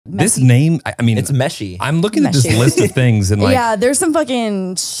This name, I mean, it's meshy. I'm looking at this list of things and like, yeah, there's some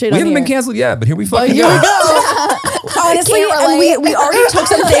fucking shit. We haven't been canceled yet, but here we fucking here go. we go. Honestly, and we already took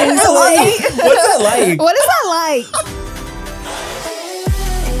some things away. What's that like? What is that like?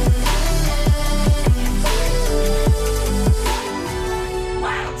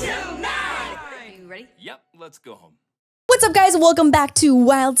 Wild Til 9. Are you ready? Yep, let's go home. What's up, guys? Welcome back to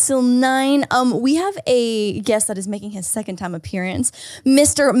Wild Til 9. We have a guest that is making his second time appearance,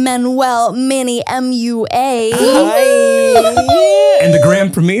 Mr. MannyMUA. Hi. And the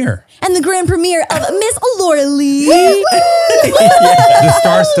grand premiere. And the grand premiere of Miss Laura Lee. The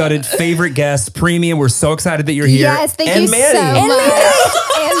star-studded favorite guest, premium. We're so excited that you're here. Yes, thank And you Manny. so And much.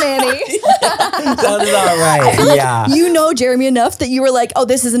 And Manny. Sounds about right. Yeah. You know Jeremy enough that you were like, oh,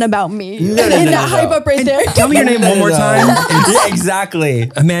 this isn't about me. No, and that hype up right there. Tell me your name one more time. Yeah, exactly.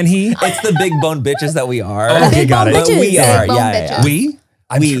 He. It's the big bone bitches that we are. Okay, got it. But we are. Big bone Yeah. bitches.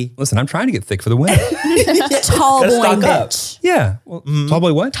 We? Listen, I'm trying to get thick for the win. Tall Gotta boy stock up. bitch. Yeah. Well, tall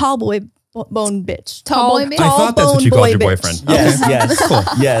boy what? Tall boy bone bitch. Tall boy bitch? I thought that's what you called your boy boyfriend. bitch. Yes. Yes. Cool.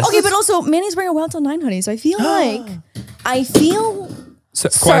 Yes. Okay, but also Manny's wearing a Wild Til 9 hoodie, so I feel like So,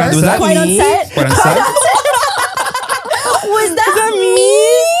 Sir, was that quite me? on set. Quite on set? Was that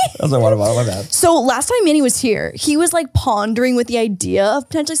me? That was a water bottle. My bad. So last time Manny was here, he was like pondering with the idea of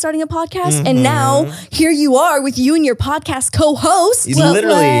potentially starting a podcast. And now here you are with you and your podcast co-host. He's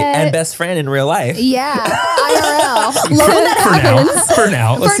literally and best friend in real life. Yeah. IRL. Love when that happens. For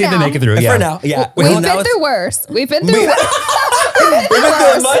now. Let's see if they now. make it through. Yeah. For now. Yeah. We've now been it's- through worse. We've been through We've been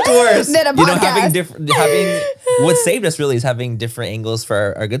through much worse. Than a You know, podcast. having what saved us really is having different angles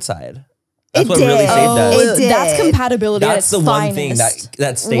for our good side. That's It what did. really saved us. It did. That's compatibility. That's the one thing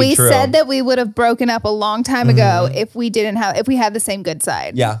that stayed We true. said that we would have broken up a long time ago if we had the same good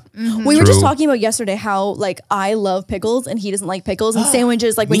side. Yeah. We were just True. talking about yesterday how like I love pickles and he doesn't like pickles and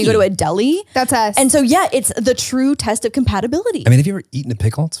sandwiches like when you go to a deli. That's us. And so yeah, it's the true test of compatibility. I mean, have you ever eaten a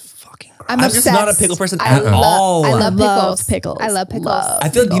pickle? It's fucking gross. I'm I'm obsessed. just not a pickle person I at love- all. I love Love pickles. pickles. I love pickles. Love I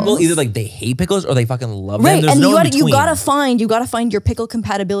feel like people either like they hate pickles or they fucking love them. Right, There's and no you in gotta between. you gotta find your pickle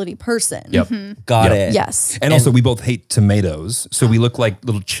compatibility person. Yep. Got Yep. it. Yes. And also, we both hate tomatoes, so we look like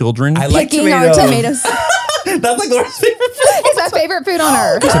little children. I like Picking our tomatoes. That's like Laura's favorite food. It's my favorite food on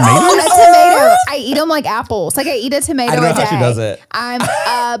earth. Tomatoes? A tomato. I eat them like apples. Like I eat a tomato I don't know a day. how she does it. I'm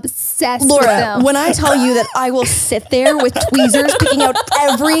obsessed with Laura, them. when I tell you that I will sit there with tweezers picking out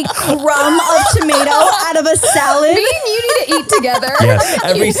every crumb of tomato out of a salad. Me and you need to eat together. Yes.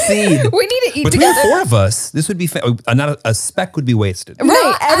 Every seed. We need to eat Between together. 4 of us, this would be not a speck would be wasted.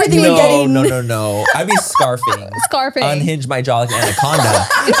 Right, everything we get No, in. no. I'd be scarfing. Scarfing. Unhinge my jaw like an anaconda.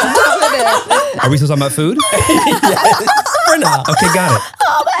 Are we still talking about food? For now. Okay, got it.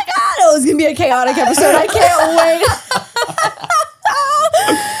 Oh my God, it was gonna be a chaotic episode. I can't wait.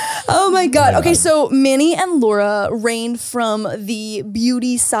 Oh my God. Okay, so Manny and Laura reigned from the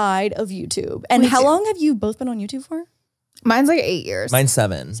beauty side of YouTube. And how long have you both been on YouTube for? Mine's like 8 years. Mine's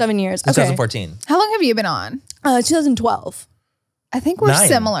 7. 7 years. Okay. 2014. How long have you been on? 2012. I think we're 9.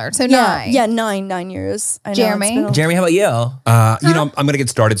 similar. So Yeah, 9. yeah, 9 years. I know, Jeremy? it's been a- Jeremy, how about you? You know, I'm gonna get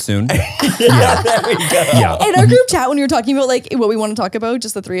started soon. There we go. Yeah. In our group chat, when we were talking about like what we want to talk about,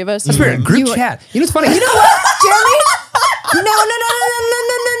 just the three of us. Spirit, group chat. You know what's funny? You know what, Jeremy?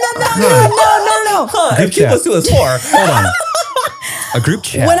 No. Group Keep chat. us to us 4. Hold on. A group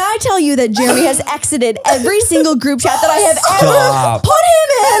chat. When I tell you that Jeremy has exited every single group chat that I have ever Stop. put him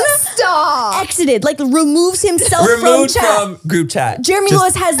in, Stop. exited, like removes himself Removed from chat. from group chat. Jeremy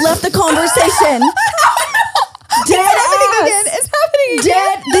Lewis has left the conversation. Dead ass. It's happening again.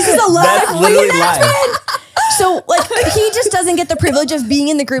 Dead. This is a live That's literally live. reenactment. So, like, he just doesn't get the privilege of being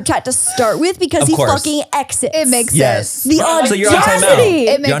in the group chat to start with because Of he course. fucking exits. It makes Yes. sense. The So you're on timeout. audacity. It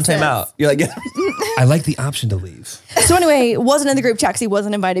You're on makes sense. timeout. You're like, I like the option to leave. So anyway, wasn't in the group chat because he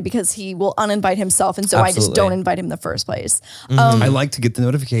wasn't invited because he will uninvite himself, and so I just Absolutely. don't invite him in the first place. I like to get the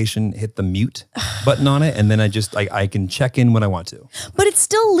notification, hit the mute button on it, and then I can check in when I want to. But it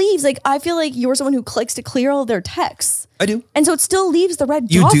still leaves, like, I feel like you're someone who clicks to clear all their texts. I do. And so it still leaves the red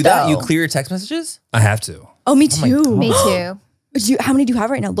you dot, do that? though. You clear your text messages? I have to. Oh, me too. Me too. How many do you have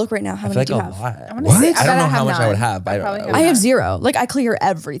right now? Look right now. How I many feel do like you a have? lot. What? I don't bet know I how have much I 9. would have, but I probably don't have I have 0. Like, I clear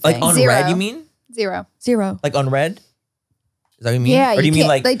everything. Like Zero. unread, you mean? 0. 0. Like unread? Is that what you mean? Yeah. Or do you mean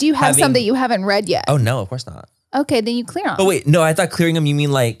can't- like do you have having- some that you haven't read yet? Oh, no, of course not. Okay, then you clear them. But wait, no, I thought clearing them, you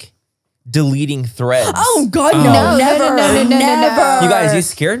mean like deleting threads. Oh, God, no. No, Never. no. Never. You guys, you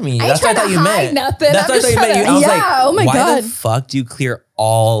scared me. I ain't That's what I trying thought to you hide meant. nothing. That's I'm what I just thought you meant. trying to- I was Yeah, like, oh my why God. the fuck do you clear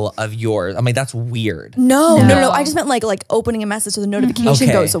all of yours? I'm like, that's weird. No. No. I just meant like opening a message so the notification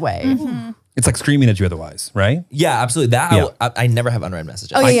Okay. goes away. It's like screaming at you otherwise, right? Yeah, absolutely. That Yeah. I never have unread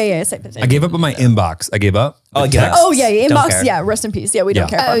messages. Oh yeah. Same. I gave up on my inbox. I gave up. Oh, the yeah. text. Oh yeah, Don't inbox. care. Yeah, rest in peace. Yeah, we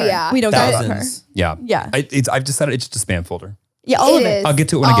don't Yeah. care about Oh, her. yeah. We don't care about her. Thousands. Yeah. Yeah. I've decided it's just a spam folder. Yeah, all of It it. is. I'll get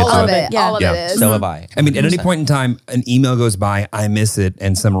to it when I get to All of it. it. Yeah. All of Yeah. it is. So have I. I mean, at any point in time, an email goes by, I miss it,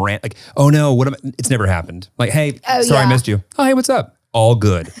 and some rant like, oh no, what am I? It's never happened. Like, hey, Oh, sorry I yeah. missed you. Oh, hey, what's up? All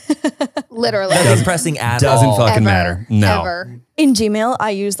good. Literally. Nothing pressing at Doesn't all. fucking Ever. matter. No. Ever. In Gmail,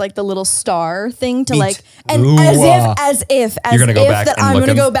 I use like the little star thing to Me like, too. and Ooh, as if You're gonna go if back that and I'm look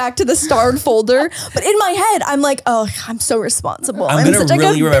gonna 'em? go back to the starred folder. But in my head, I'm like, oh, I'm so responsible. I'm I'm gonna such a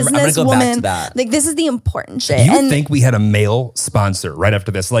really good remember- I'm gonna business go back to woman. that. Like this is the important shit. You would and think we had a male sponsor right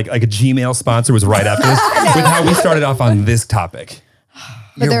after this, like a Gmail sponsor was right after this, with how we started off on this topic.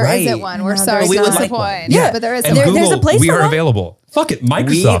 But You're there right. isn't one. We're No, sorry there's to not. disappoint. Yeah. But there is And There- one. there's a Google, place we for are that. available. Fuck it,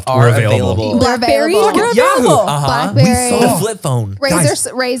 Microsoft, are we're available. available. BlackBerry, Available. we're Yahoo. available. Blackberry. The flip phone.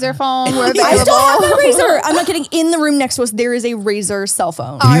 Razor phone. We're I available. still have a Razor. I'm not kidding. In the room next to us, there is a Razor cell phone.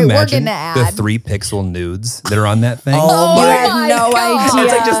 All Can you right, we're imagine gonna the add. 3-pixel nudes that are on that thing? Oh You my had my no God. idea.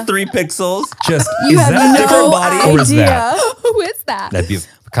 It's like just 3 pixels. Just You is have that no different idea. or is that? Who is that? That'd be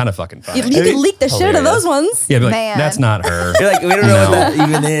kind of fucking funny. You could leak the shit out of Hilarious. those ones. Yeah, be like, Man. that's not her. You're like, we don't know No. what that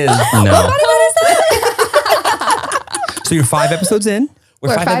even is. No. So you're 5 episodes in.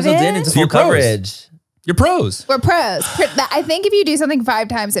 We're 5 5 episodes in in? into So full you're pros. coverage. You're pros. We're pros. I think if you do something 5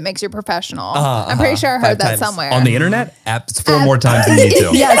 times, it makes you professional. I'm pretty sure I 5 heard that times. somewhere. On the internet, apps 4 more times than you need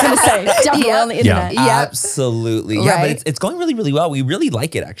to. Yeah, I was gonna say definitely Yeah. on the internet. Yep. Absolutely. Yeah, but Right. it's going really, really well. We really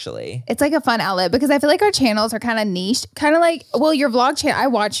like it, actually. It's like a fun outlet because I feel like our channels are kind of niche, kind of like, well, your vlog channel, I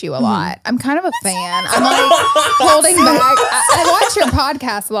watch you a lot. I'm kind of a fan. I'm like holding back. I watch your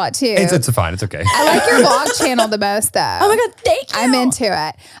podcast a lot too. It's fine. It's okay. I like your vlog channel the most though. Oh my god, thank you. I'm into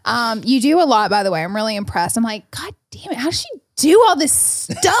it. You do a lot, by the way. I'm really impressed. I'm like, God damn it, how does she do all this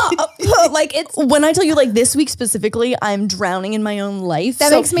stuff? Like it's When I tell you like this week specifically, I'm drowning in my own life.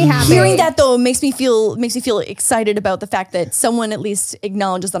 That makes me happy. Hearing that though makes me feel excited about the fact that someone at least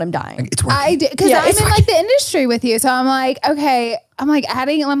acknowledges that I'm dying. It's working. I do because Yeah, I'm it's in like the industry with you, so I'm like, okay, I'm like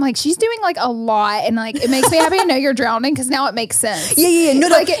adding. I'm like, she's doing like a lot, and like it makes me happy to know you're drowning because now it makes sense. Yeah. No,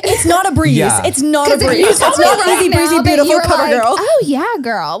 Like, it's not a breeze. Yeah. It's not a 'Cause if breeze. you It's told me not right easy now breezy, that beautiful you were cover like, girl. Oh yeah,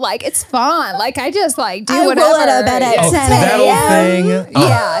 girl. Like it's fun. Like I just like do I roll whatever. out of bed at Oh, 10 that a.m. old thing. Oh,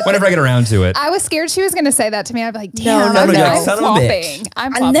 Yeah. Whenever I get around to it. I was scared she was gonna say that to me. I'd be like, No, damn, no, I'm, no. I'm Son of a bitch. flopping.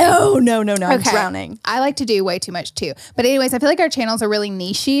 I'm flopping. No. I'm Okay. drowning. I like to do way too much too. But anyways, I feel like our channels are really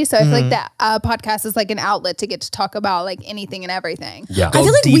nichey. So I feel like that podcast is like an outlet to get to talk about like anything and everything. Yeah. I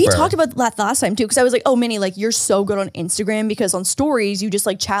feel like we deeper. talked about that last time too, because I was like, "Oh, Manny, like you're so good on Instagram because on stories you just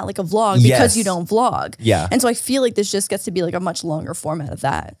like chat like a vlog because Yes. you don't vlog." Yeah. and so I feel like this just gets to be like a much longer format of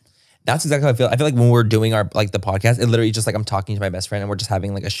that. That's exactly how I feel. I feel like when we're doing our like the podcast, it literally just like I'm talking to my best friend and we're just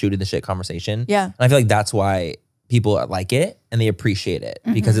having like a shoot in the shit conversation. Yeah. And I feel like that's why people like it and they appreciate it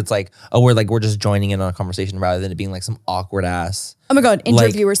because it's like, oh, we're just joining in on a conversation rather than it being like some awkward ass. Oh my god,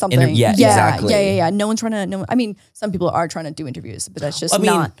 interview Like, or something. yeah, exactly. Yeah. No one's trying to. No, I mean, some people are trying to do interviews, but that's just I mean,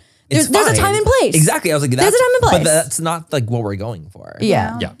 not. it's There's a fine. time and place. Exactly. I was like, There's a time and place. But that's not like what we're going for.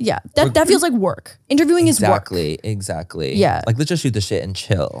 Yeah. That feels like work. Interviewing is work. Exactly. Yeah. Like let's just shoot the shit and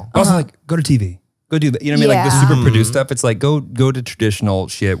chill. Also, like, go to TV. Go do that. You know what I mean? Like the Yeah. super produced stuff. It's like go to traditional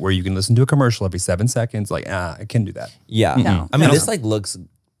shit where you can listen to a commercial every 7 seconds. Like, I can do that. Yeah. No. I mean, No. this like looks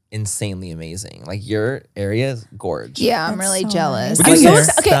insanely amazing. Like your area is gorgeous. Yeah, I'm really jealous. But I'm Like, so they're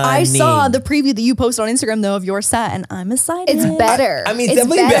excited. Okay, I saw stunning. the preview that you posted on Instagram though of your set, and I'm excited. It's better. I mean, it's it's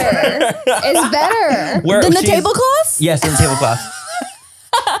definitely better. It's better. Where than the she's- tablecloths. Yes, in the tablecloth.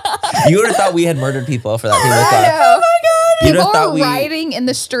 You would have thought we had murdered people for that tablecloth. Oh my God. You'd have People thought are we- riding in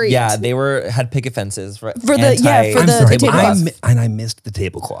the street. Yeah, they had picket fences for For the- yeah, for I'm the sorry, but tablecloth. I missed the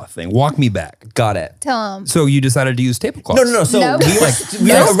tablecloth thing. Walk me back. Got it. Tell them. So you decided to use tablecloths? No. So Nope. we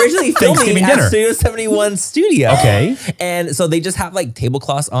were originally filming Thanksgiving at dinner. Studio 71 studio. Okay. And so they just have like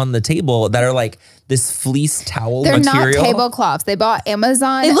tablecloths on the table that are like this fleece towel They're material. not tablecloths. They bought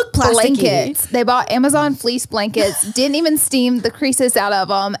Amazon They look plasticky. blankets. They bought Amazon fleece blankets, didn't even steam the creases out of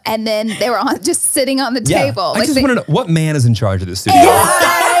them, and then they were just sitting on the Yeah. table. I just they- want to know what man is in charge of this studio.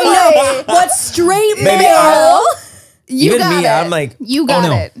 I know. What straight Maybe male? you Even got me, it. I'm like, you Oh got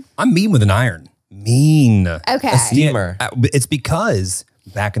no, it. I'm mean with an iron. Mean. Okay. a steamer. It's because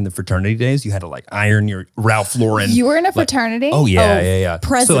back in the fraternity days, you had to like iron your Ralph Lauren. You were in a fraternity? Oh yeah.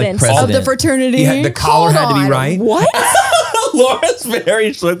 President, So, like, of the fraternity. Yeah, the collar Hold had to be on. right. What? Laura's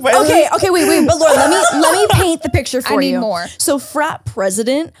very shook by this. Okay, wait. But Laura, let me paint the picture for I need you. more. So frat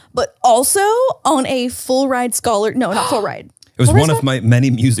president, but also on a full ride scholar. No, not full ride. It It was one of my many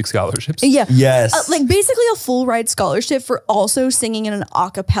music scholarships. Yeah. Yes. Like basically a full ride scholarship for also singing in an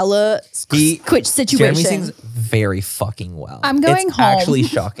a cappella situation. Jeremy sings very fucking well. I'm going it's home. Actually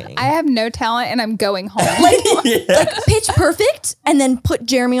shocking. I have no talent and I'm going home. Like Pitch Perfect, and then put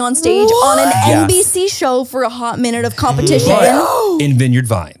Jeremy on stage on an NBC show for a hot minute of competition. But in Vineyard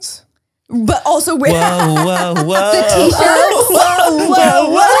Vines. But also with whoa. The t-shirts.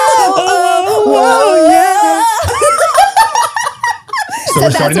 whoa, yeah. So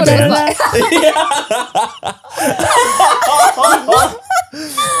we're starting a what it band. was like.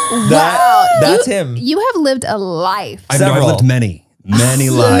 That's him. You have lived a life. I know I've lived many lives. Many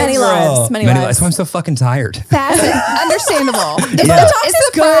lives. Many lives. That's why I'm so fucking tired. Understandable. It's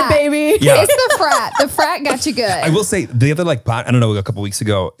good, baby. Yeah. It's the frat. The frat got you good. I will say the other I don't know, a couple weeks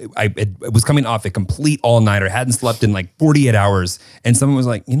ago, it was coming off a complete all-nighter, hadn't slept in like 48 hours. And someone was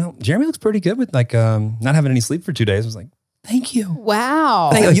like, Jeremy looks pretty good with like not having any sleep for 2 days. I was like, thank you.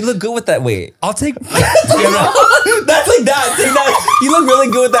 Wow. You look good with that weight. I'll take That's like that. Take that. You look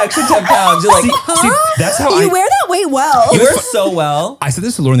really good with that extra 10 pounds. You're like, see, that's how You wear that weight well. you wear so well. I said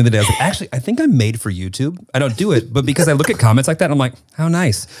this to Lauren the other day. I was like, actually, I think I'm made for YouTube. I don't do it, but because I look at comments like that, I'm like, how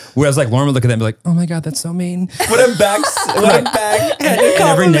nice. Whereas like Lauren would look at that and be like, oh my God, that's so mean. When I'm back. And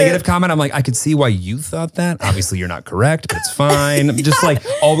every negative comment, I'm like, I could see why you thought that. Obviously, you're not correct, but it's fine. I'm just like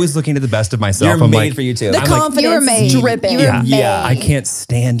always looking to the best of myself. You're I'm made like, for YouTube. The I'm like, confidence you were made. is dripping. You were yeah, made. I can't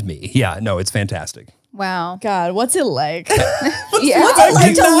stand me. Yeah, no, it's fantastic. Wow. God, what's it like? Yeah. What's it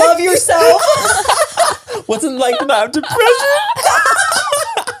like to love yourself? What's it like to have depression?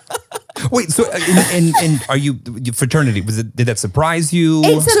 Wait, so and are you fraternity? Did that surprise you?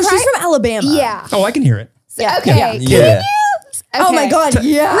 So she's from Alabama. Yeah. Oh, I can hear it. Yeah. Okay. Yeah. Oh my God,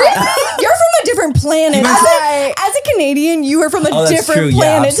 yeah. You're from a different planet. As a Canadian, you are from a that's different true.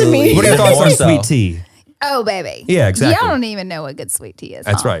 Yeah, planet to me. absolutely. What are your thoughts More on so. sweet tea? Oh, baby. Yeah, exactly. Y'all don't even know what good sweet tea is.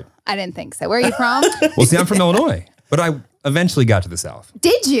 That's huh? right. I didn't think so. Where are you from? Well, see, I'm from Illinois, but I eventually got to the South.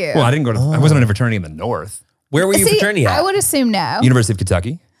 Did you? Well, I didn't go to. I wasn't in a fraternity in the North. Where were you See, fraternity at? I would assume no. University of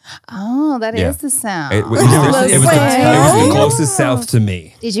Kentucky. Oh, that is Yeah. the sound. It was the closest South to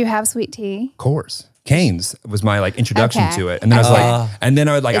me. Did you have sweet tea? Of course. Canes was my like introduction Okay. to it. And then I was like, and then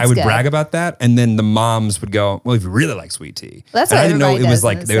I would It's would good. brag about that. And then the moms would go, well, if you really like sweet tea. That's and what I didn't know everybody it was does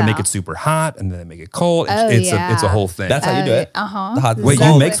like in the they would make South. it super hot and then they make it cold. Oh, It's yeah. a whole thing. That's how you do it. Uh-huh. The hot Wait,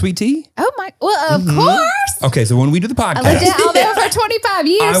 you make sweet tea? Oh my, well, of course. Okay, so when we do the I lived in podcast, Alabama for 25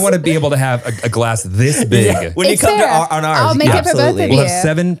 years. I want to be able to have a glass this big. When you It's come fair. on ours, I'll make it for both absolutely. of We'll you. have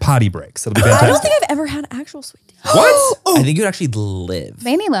 7 potty breaks. It'll be I don't fantastic. think I've ever had actual sweet tea. What? I think you'd actually live.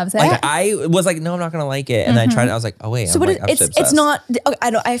 Manny loves it. Like I was like, no, I'm not gonna like it, and I tried it. I was like, oh wait, So I'm what? like, It's not.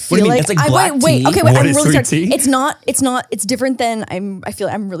 I don't. I feel do you mean? like. It's like black wait. tea? Okay, wait. What I'm is really sweet scared. tea? It's not. It's not. It's different than. I feel.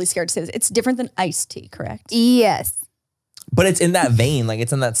 I'm really scared to say this. It's different than iced tea. Correct. yes. But it's in that vein, like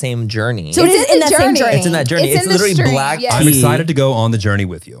it's in that same journey. So it is in that same journey. It's in that journey. It's It's in the literally stream, black yes. I'm tea. excited to go on the journey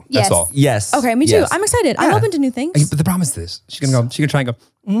with you. Yes. That's all. Yes. Okay, me too. Yes. I'm excited. I'm Yeah. open to new things. But the problem is this: she's gonna try and go.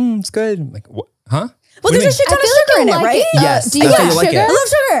 It's good. I'm like, what? Huh? Well, there's a shit ton of sugar in it, right? Yes. Do you That's why like you like sugar? it. I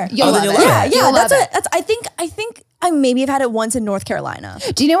love sugar. You'll Oh, then love you'll it. love Yeah, it. yeah. You'll That's love it. That's. I think I maybe have had it once in North Carolina.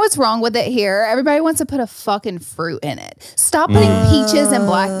 Do you know what's wrong with it here? Everybody wants to put a fucking fruit in it. Stop putting peaches and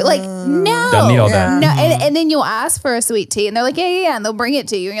black. Like, no. Don't need all that. No, and then you'll ask for a sweet tea and they're like, yeah, and they'll bring it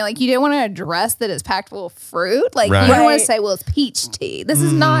to you. And you're like, you didn't want to address that it's packed full of fruit? Like, Right. you don't want Right. to say, well, it's peach tea. This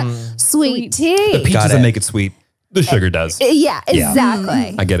is not sweet tea. Peach Got doesn't it. make it sweet. The sugar does. Yeah,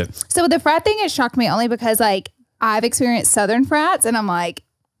 exactly. I get it. So with the frat thing, it shocked me only because like I've experienced Southern frats and I'm like,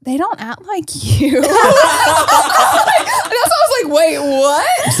 they don't act like you. That's why I was like, wait,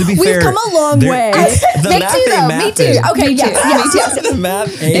 what? To be We've fair, come a long way. The Me math too, ain't though. Me mathing. too. Okay, Me yes, too. yes, yes. The math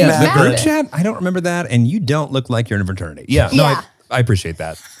It's ain't The math. group mathing. chat, I don't remember that, and you don't look like you're in a fraternity. Yeah, no, Yeah. I appreciate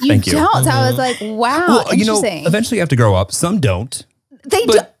that. You Thank you. don't. So I was like, wow, Well, you know, interesting. eventually you have to grow up. Some don't, They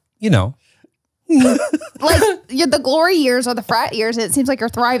do. but you know, Like the glory years or the frat years, it seems like you're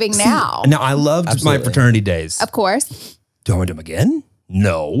thriving now. Now I loved my Absolutely. fraternity days. Of course. Do I want to do them again?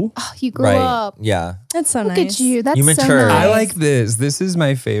 No. Oh, you grew Right. up. Yeah. That's so Look nice. at you. That's You so matured. nice. I like this. This is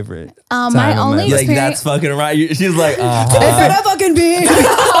my favorite. my time of only life. Like experience. that's fucking right. She's like, It uh-huh. better fucking be.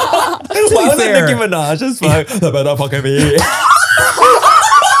 Why was it fair. Nicki Minaj? It's fuck. That better fucking be.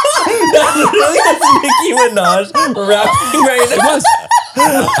 That's literally Nicki Minaj rapping right now. It was.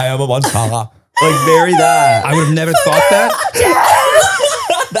 I am a monster. Like very that. I would have never thought that.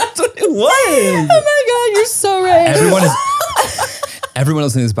 That's what it was. Oh my God, you're so right. Everyone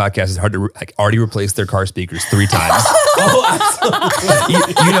listening to this podcast is hard to already replace their car speakers 3 times. Oh,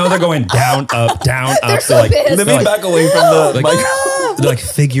 absolutely. you know they're going down, up, down, up. so like, pissed. Let me back away from the Like- mic. They're like,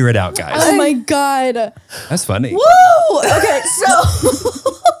 figure it out, guys. Oh my God. That's funny. Woo! Okay, so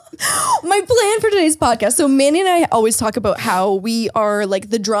my plan for today's podcast. So Manny and I always talk about how we are like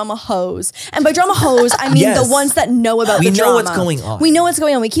the drama hoes. And by drama hoes, I mean Yes. the ones that know about We the know drama. what's going on. We know what's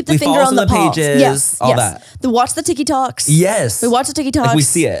going on. We keep the We finger follow on the some of the pulse. pages, Yes, all yes. that. Watch the TikToks. Yes. We watch the TikToks. Like we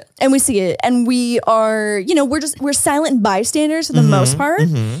see it. And we see it. And we are, you know, we're silent bystanders for the most part.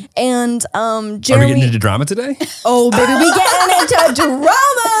 And Are we Jeremy. getting into drama today? Oh, baby, we getting into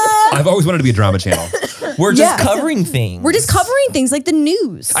drama. I've always wanted to be a drama channel. We're just Yeah. covering things. We're just covering things like the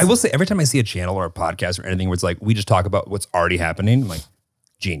news. I will say, every time I see a channel or a podcast or anything where it's like, we just talk about what's already happening, I'm like,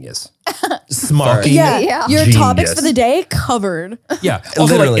 genius. smart. Fucking- Yeah, Yeah. your Genius. topics for the day covered. Yeah. Also, like,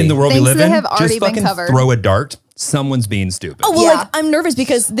 Literally. in the world Things we live that in, have already just been fucking covered. throw a dart. Someone's being stupid. Oh, well, Yeah. like, I'm nervous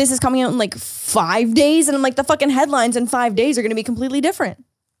because this is coming out in like 5 days, and I'm like, the fucking headlines in 5 days are going to be completely different.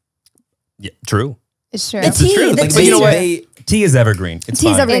 Yeah, true. It's true. The tea, true. the Like, tea. But you know what? They- Tea is evergreen. It's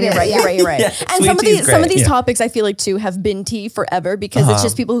Tea's fine. everything. It You're right. is, You're right. You're right. Yeah, And sweet some of tea is these, some of great. these Yeah. topics, I feel like too, have been tea forever because it's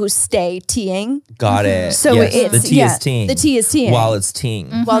just people who stay teaing. Got it. So Yes. it's the tea yeah, is teeing. The tea is teeing While it's teeing.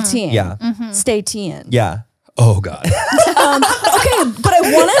 while teeing. Yeah. Stay teeing. Yeah. Oh, God. Okay, but I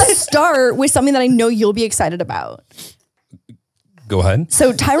want to start with something that I know you'll be excited about. Go ahead.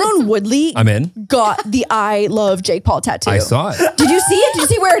 So Tyrone Woodley I'm in. got the I Love Jake Paul tattoo. I saw it. Did you see it? Did you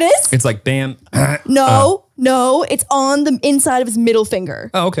see where it is? It's like, bam. No, it's on the inside of his middle finger.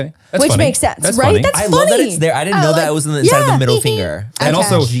 Oh, okay. That's Which funny. makes sense, That's right? funny. That's I love that funny. it's there. I didn't know that it was on the inside of yeah. the middle finger. and Okay.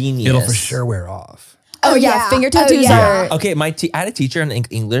 also, Genius. it'll for sure wear off. Oh, yeah, yeah. finger Oh, tattoos yeah. are. Okay, I had a teacher in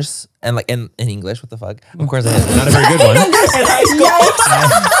English and like in English. What the fuck? Of course I did. Not a very good one. In high school,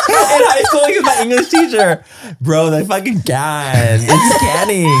 in high school, he was my English teacher. Bro, that fucking can. It's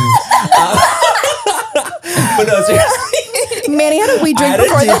canning. But no, seriously. Manny had a weed I drink had a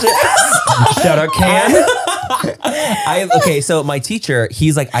before that. teacher. Shout out, Can. Okay, so my teacher,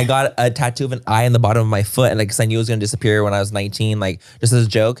 he's like, I got a tattoo of an eye on the bottom of my foot, and like, cause I knew it was gonna disappear when I was 19, like just as a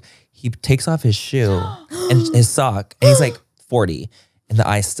joke. He takes off his shoe and his sock, and he's like 40, and the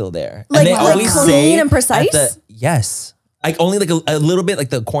eye's still there. Like- and they like always clean say and precise? yes, like only like a little bit, like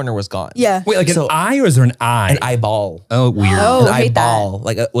the corner was gone. Yeah. Wait, like So- an eye or is there an eye? an eyeball, Oh, weird. Oh, an I hate that. eyeball,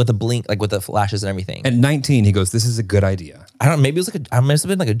 like with a blink, like with the flashes and everything. At 19, he goes, this is a good idea. I don't know, maybe it was like I must have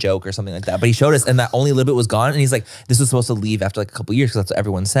been like a joke or something like that. But he showed us, and that only little bit was gone. And he's like, this was supposed to leave after like a couple years because that's what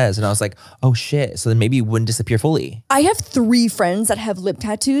everyone says. And I was like, oh shit. So then maybe it wouldn't disappear fully. I have 3 friends that have lip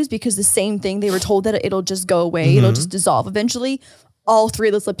tattoos because the same thing. They were told that it'll just go away. It'll just dissolve eventually. All 3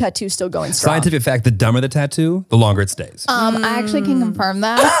 of those lip tattoos still going strong. Scientific fact, the dumber the tattoo, the longer it stays. I actually can confirm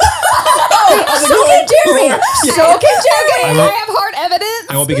that. So can Jeremy. So can Jeremy. I have hard evidence.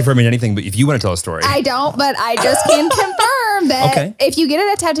 I won't be confirming anything, but if you want to tell a story. I don't, but I just can confirm that Okay. if you get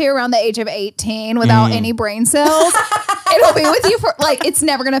a tattoo around the age of 18 without any brain cells, it'll be with you for like it's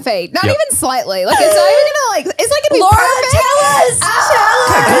never gonna fade. Not Yep. even slightly. Like it's not even gonna like it's like gonna be Laura, perfect. tell us. Tell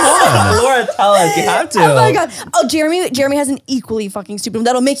us. Laura, tell us. You have to. Oh my God. Oh, Jeremy has an equally fucking stupid one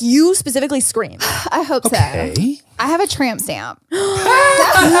that'll make you specifically scream. I hope so. Okay. I have a tramp stamp. You're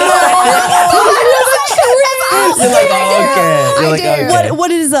like, oh, okay. You're I like, do. okay.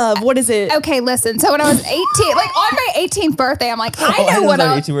 What is it? Okay, listen. So when I was 18, like on my 18th birthday, I'm like, I Oh, I know know what that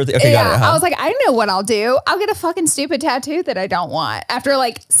I'll 18th birthday. Okay, got it, huh? I was like, I know what I'll do. I'll get a fucking stupid tattoo that I don't want after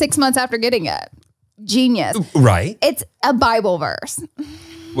like 6 months after getting it. Genius. Right. It's a Bible verse.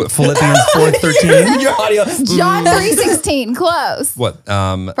 What, Philippians 4:13. Your audio. John 3:16. Close. What?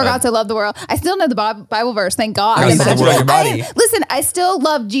 For God so loved the world. I still know the Bible verse. Thank God. God so loved the world, your body. Listen, I still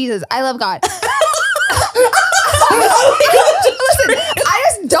love Jesus. I love God. Listen, I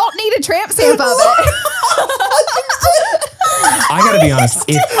just don't need a tramp stamp of it. I gotta be honest.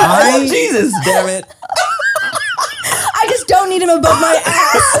 If Oh, I Jesus, damn it. I just don't need him above my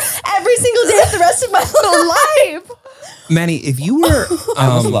ass every single day of the rest of my little life. Manny, if you were I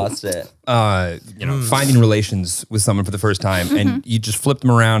almost lost it. finding relations with someone for the first time and you just flipped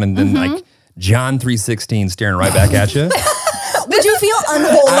them around and then like John 3:16 staring right back at you. Would you feel I would,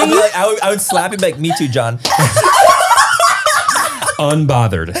 unholy? be like, I would slap him like, me too, John.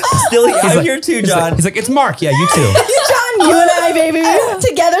 Unbothered. Still, I'm like- here too, He's John. like, it's Mark. Yeah, you too. John, you and I, baby,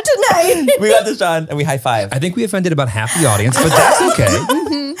 together tonight. We got this, John, and we high five. I think we offended about half the audience, but that's okay.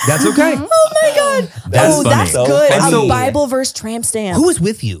 That's okay. Oh my God. That's oh, funny. that's So good. funny. A Bible verse tramp stamp. Who was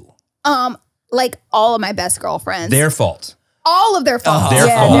with you? Like all of my best girlfriends. Their fault. all of their fault. Their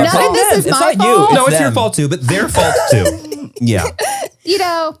Yeah, fault. no, It's None not of this them. is It's my not you. fault. No, it's your them. fault too, but their fault too. Yeah. You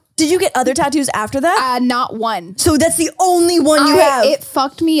know, Did you get other tattoos after that? not one. So that's the only one you have. It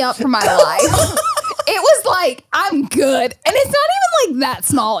fucked me up for my life. It was like, I'm good. And it's not even like that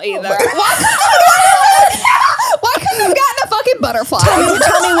small either. Why couldn't you have gotten a fucking butterfly. Tell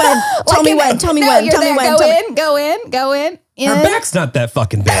me when. Tell me when. Tell me when. Tell me when. Go in. Her back's not that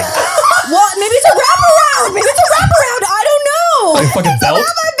fucking big. What? Maybe it's a wraparound. I don't know. Like a fucking belt?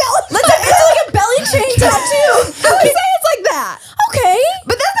 It's like a belly chain tattoo. I would say it's like that. Okay.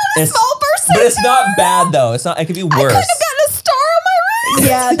 But that's not a small person. But it's not bad though. It's not. It could be worse. I could have gotten a star on my wrist.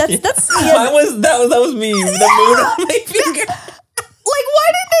 Yeah, that's yeah. Mine was that was me. The moon on my finger. Like, why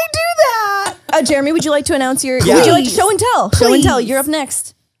did they do that? Jeremy, would you like to announce your? Yeah. Would you like to show and tell? Show and tell. Please. You're up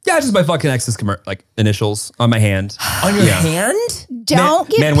next. Yeah, just my fucking ex's like initials on my hand. On your hand? Don't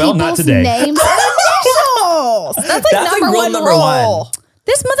give Manuel, not people's today. names and initials. That's That's like rule number one.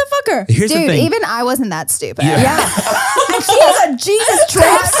 This motherfucker. Here's the Dude, thing. even I wasn't that stupid. Yeah. And she has a Jesus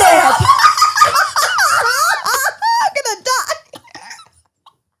tramp stamp. I'm gonna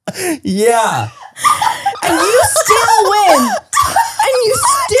die. Yeah. And you still win.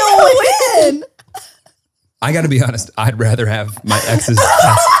 I got to be honest. I'd rather have my ex's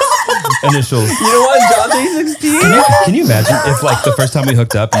initials. You know what, John 316? Can you imagine if like the first time we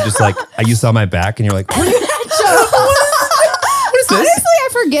hooked up, you just like you saw my back and you're like, what is this? Honestly, I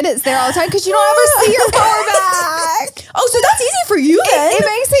forget it's there all the time because you don't ever see your lower back. Oh, so that's easy for you then. It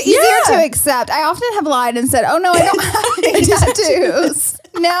makes it easier to accept. I often have lied and said, "Oh no, I don't have any tattoos."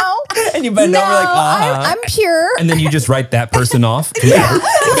 No, And you bend over like, I'm pure. And then you just write that person off.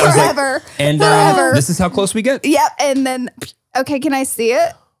 Forever. And Forever. this is how close we get. Yep. And then, okay, can I see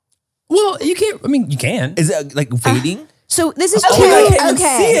it? Well, you can't. I mean, you can. Is it like fading? So this is Oh two. my God, I can't even see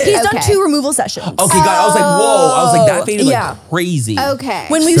okay. it. He's done Okay. 2 removal sessions. Okay, God, I was like, whoa. I was like, that faded Yeah. like crazy. Okay.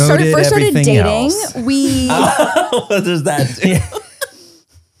 When we So first did started everything dating, else. we There's that too.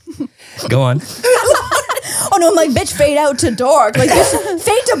 Go on. oh no, I'm like, bitch, fade out to dark. Like this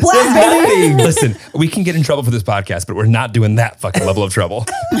fade to black, baby. Nothing. Listen, we can get in trouble for this podcast, but we're not doing that fucking level of trouble.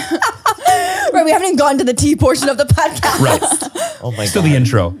 Right, we haven't even gotten to the T portion of the podcast. Right. Oh my Still God. the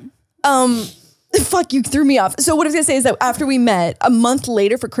intro. Fuck, you threw me off. So what I was gonna say is that after we met, a month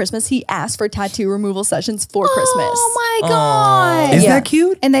later for Christmas, he asked for tattoo removal sessions for Christmas. Oh my god. Isn't Yeah. that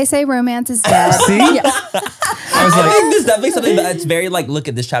cute? And they say romance is dead. See? I was I like, think this is definitely something that's very like, look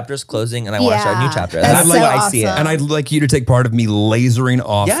at this chapter is closing and I want to start a new Yeah. chapter. That's That's like so I see it. awesome. and I'd like you to take part of me lasering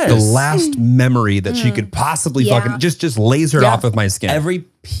off Yes. the last memory that she could possibly Yeah. fucking just laser it Yeah. off of my skin. Every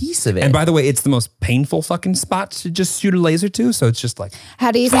piece of it. And by the way, it's the most painful fucking spot to just shoot a laser to. So it's just like,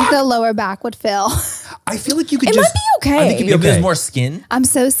 How do you think the lower back would feel? I feel like you could It just. might be okay. I think you'd be if okay. there's more skin, I'm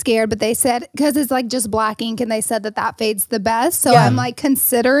so scared, but they said because it's like just black ink, and they said that fades the best. So Yeah. I'm like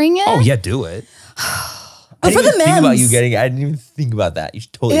considering it. Oh yeah, do it. I for didn't the even think about men's. you getting it. I didn't even think about that. You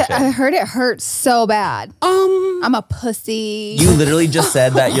should totally Yeah, should. I heard it hurts so bad. I'm a pussy. You literally just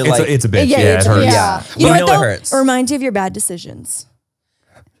said that you're like, It's a bitch. Yeah, Yeah, it's it a- hurts. yeah. You know We know what it though? hurts. It reminds you of your bad decisions.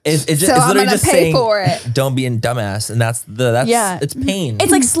 it's just, So it's I'm literally gonna just pay saying, for it. don't be a dumbass. And that's Yeah. it's pain.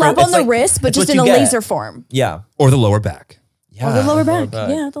 It's like slap on It's the like- wrist, but it's just what in a you get. laser form. Yeah. Or the lower back. Yeah. Or the lower back.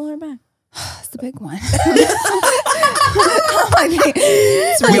 Yeah, the lower back. That's the big one.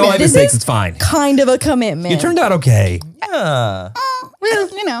 We all have This mistakes. is It's fine. kind of a commitment. You turned out okay. Yeah. Well,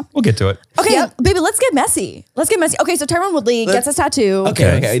 you know. We'll get to it. Okay, Yep. baby, let's get messy. Okay, so Tyron Woodley gets his tattoo.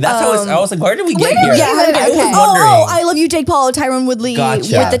 Okay. That's how I was like, where did we get here? Yeah, how did I was okay. wondering. Oh, I love you, Jake Paul, Tyron Woodley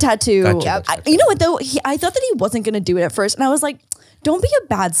Gotcha. with the tattoo. Gotcha. You know what though? I thought that he wasn't gonna do it at first, and I was like, "Don't be a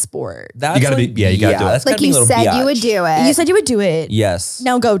bad sport." That's You gotta be- yeah, you gotta do it. That's Like gotta be a you little said you would biatch. do it. You said you would do it. Yes.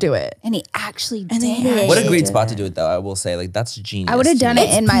 Now go do it. And he actually And then did. he What a did great it. spot to do it, though. I will say, like, that's genius. I would have done it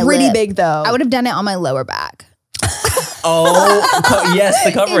in my Pretty lip. big though. I would have done it on my lower back. Oh, yes,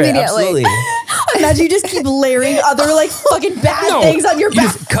 to cover it. Immediately. Absolutely. Imagine you just keep layering other like fucking bad things on your you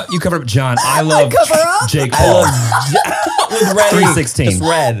back. just you cover up John. I love cover up? Jake I Paul. love with red. 316. Just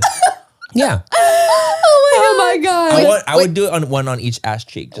red. Yeah. Oh my god. I would do it on one on each ass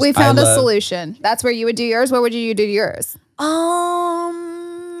cheek. Just, We found I a love- solution. That's where you would do yours. Where would you do yours?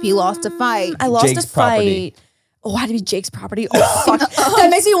 If you lost a fight. I lost Jake's a fight. property. Oh, had to be Jake's property. Oh fuck, that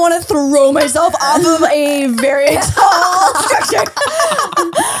makes me want to throw myself off of a very tall structure.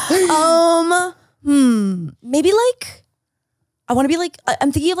 Maybe like I want to be like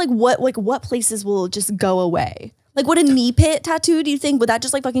I'm thinking of what places will just go away. Like, would a knee pit tattoo? Do you think would that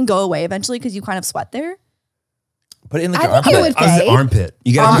just like fucking go away eventually because you kind of sweat there? Put it in like I your think armpit. it would I was fade. armpit.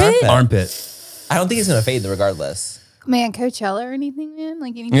 You got Armpit? armpit. I don't think it's gonna fade regardless. Man, Coachella or anything, man?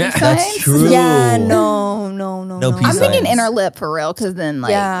 Like anything Yeah, That's signs? true. Yeah, no. No peace I'm thinking signs. inner lip for real, because then,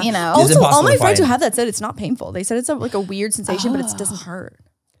 like, Yeah, you know. It's Also, all impossible my to friends who find. have that said it's not painful. They said it's like a weird sensation, but it doesn't hurt.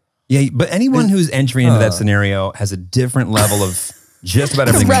 Yeah, but anyone who's entering into that scenario has a different level of just about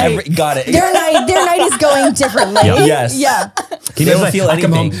everything. Right. Got it. Their night is going differently. Yeah. Yes. Yeah. Can They you don't like, feel I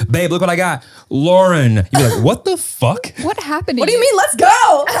come home, anything. babe, look what I got. Lauren. You'd be like, what the fuck? What happened? What do you mean? Let's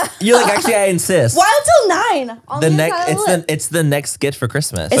go. You're like, actually, I insist. Wild Till 9. On The the next, entire it's list. it's the next gift for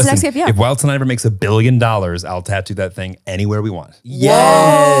Christmas. It's the next gift, yeah. If Wild Til ever makes $1 billion, I'll tattoo that thing anywhere we want.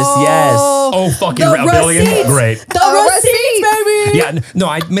 Yes, yes. Oh, fucking The $1 billion? receipts. Great. The receipts, baby. Yeah, no,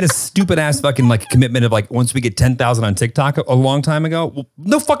 I made a stupid ass fucking like commitment of like once we get 10,000 on TikTok a long time ago. Well,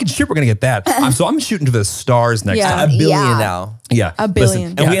 no fucking shit, we're gonna get that. So I'm shooting to the stars next Yeah. A time. billion Yeah. now. Yeah, $1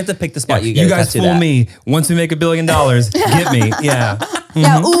 billion. And we have to pick the spot you you guys guys tattoo fool at. me. Once we make $1 billion, get me. Yeah.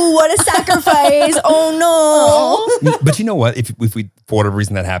 Yeah. Ooh, what a sacrifice. Oh no. But you know what? If we for whatever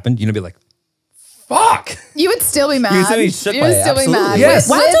reason that happened, you'd be like, fuck. You would still be mad. would still be shook You by would it, still be mad. absolutely. Yes.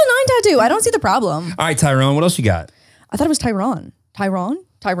 Wild Till 9 tattoo. I don't see the problem. All right, Tyrone, what else you got? I thought it was Tyrone. Tyrone?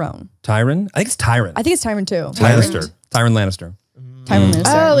 Tyrone. Tyron? I think it's Tyron. I think it's Tyron too. Lannister. Tyron Lannister. Tyron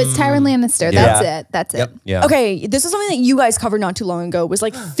Lannister. Oh, it's Tyron Lannister. Yeah. That's it. That's Yep. it. Yeah. Okay, this is something that you guys covered not too long ago. Was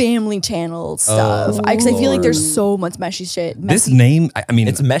like family channel stuff. Because I feel like there's so much meshy shit. This Messy. name, I mean,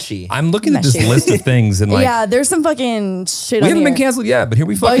 It's meshy. I'm looking at this Meshy. list of things and like, yeah, there's some fucking shit. we on haven't been here. canceled yet, but here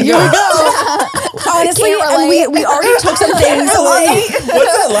we fucking Here go. we go. Honestly, can't and relate. we already took some things away.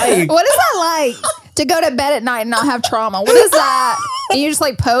 What's that like? What is that like to go to bed at night and not have trauma? What is that? And you just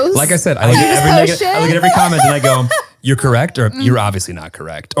like pose? Like I said, I look You at just every post I look shit? at every comment and I go, "You're correct," or "You're obviously not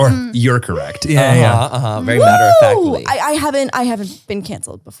correct," or "You're correct." Yeah, Very matter of factly. I haven't been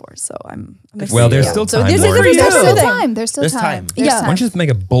canceled before, so I'm Well, there's excited. still So time, this is Lauren. for There's you. still time. There's still There's time. time. There's Yeah. Why don't you just make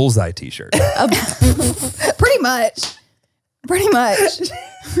a bullseye T-shirt? Pretty much. Pretty much.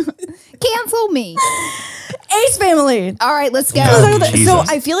 Cancel me. Ace Family. All right, let's go. Oh, So Jesus.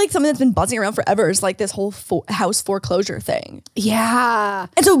 I feel like something that's been buzzing around forever is like this whole house foreclosure thing. Yeah.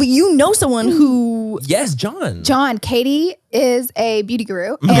 And so you know someone who Yes, John. John, Katie is a beauty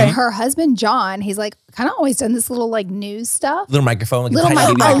guru, and her husband John, he's like kind of always done this little like news stuff. Little microphone, like Little a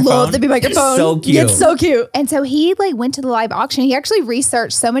tiny baby I microphone. love the big microphone. So cute. It's so cute. And so he like went to the live auction. He actually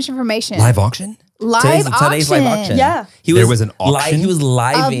researched so much information. Live auction? Live Today's live auction. Yeah. He was an auction? He was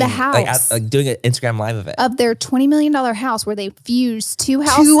living Of the house. like doing an Instagram live of it. Of their $20 million house where they fused two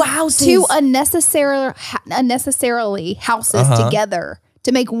houses. two unnecessarily houses together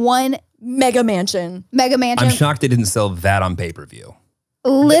to make one Mega mansion. mega mansion. I'm shocked they didn't sell that on pay-per-view.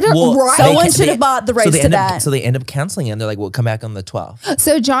 Literally, Well, right? Someone should have bought the rights they to end that. Up, so they end up canceling it. And they're like, "We'll come back on the 12th."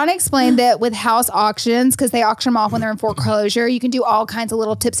 So John explained that with house auctions, because they auction them off when they're in foreclosure, you can do all kinds of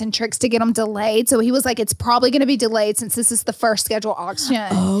little tips and tricks to get them delayed. So he was like, it's probably going to be delayed since this is the first scheduled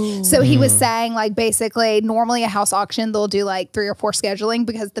auction. So he was saying like, basically, normally a house auction, they'll do like 3 or 4 scheduling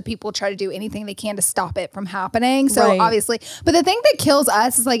because the people try to do anything they can to stop it from happening. So Right. obviously, but the thing that kills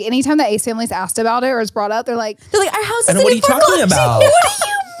us is like anytime the Ace family's asked about it or is brought up, they're like, They're like, our house is And what are in you talking foreclosure. about? What do you mean?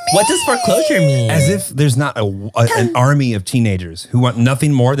 What does foreclosure mean? As if there's not an army of teenagers who want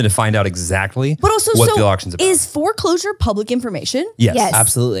nothing more than to find out exactly But also, what so the auction's about. is foreclosure public information? Yes. Yes.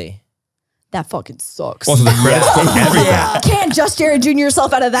 Absolutely. That fucking sucks. Also, the credits, everything. Can't just Jared Jr.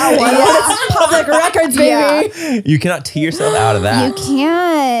 yourself out of that one. It's public records, baby. You cannot tee yourself out of that. you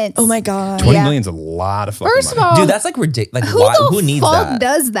can't. Oh my God. 20 Yeah. million's a lot of fucking First of money. all, Dude, that's like ridiculous. Like, who why, the who needs fuck that?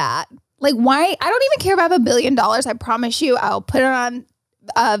 does that? Like, why? I don't even care if I have $1 billion. I promise you, I'll put it on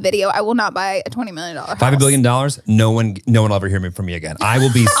video. I will not buy a $20 million house. $5 billion, no one will ever hear from me again. I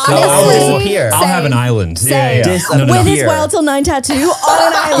will be so. Honestly, disappear. I'll have an island. Same. With his Here. Wild Till 9 tattoo on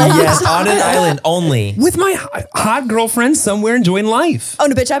an island. Yes, on an island only. With my hot girlfriend somewhere enjoying life. Oh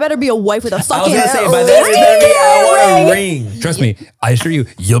no, bitch! I better be a wife with a I was fucking. gonna say, by then, I want a ring. Trust me, I assure you,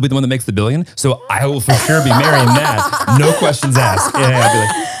 you'll be the one that makes the billion. So I will for sure be marrying that. No questions asked. Yeah, I'll be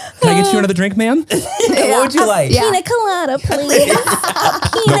like, can I get you another drink, ma'am? What would you like? Yeah. Pina colada, please. A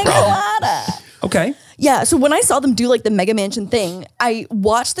pina colada. Okay. Yeah. So when I saw them do like the Mega Mansion thing, I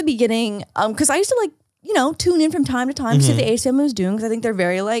watched the beginning because I used to like tune in from time to time to see what the Ace family was doing because I think they're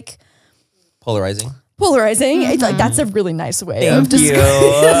very like Polarizing. polarizing. It's like that's a really nice way of Thank you.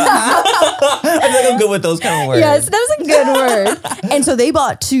 I feel like I'm good with those kind of words. Yes, that was a good word. And so they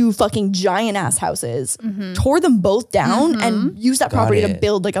bought 2 fucking giant ass houses, tore them both down, and used that property to it.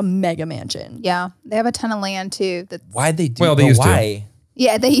 build like a mega mansion. Yeah, they have a ton of land too. That's, Why'd they do Well, they but used to. why?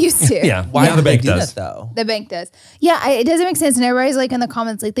 yeah, they used to. Yeah. Why now would the they bank do does. that though? The bank does. Yeah, it doesn't make sense. And everybody's like in the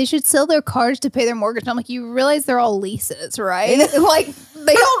comments, like they should sell their cars to pay their mortgage. I'm like, you realize they're all leases, right? Like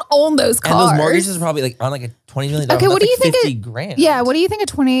they don't own those And cars. those mortgages are probably like on like a $20 million. Okay, what do you think? 50 grand. Yeah, what do you think a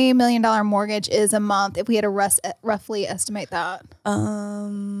 $20 million mortgage is a month if we had to roughly estimate that?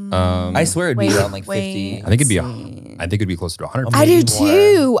 I swear it'd be around like 50. I think it'd be. I I think it'd be closer to 100. I do Maybe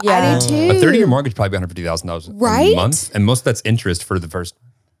too. I Yeah. do too. A 30-year mortgage probably $150,000 Right? a month, and most of that's interest for the first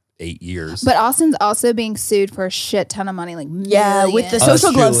 8 years. But Austin's also being sued for a shit ton of money, like Yeah, with the millions. Oh, social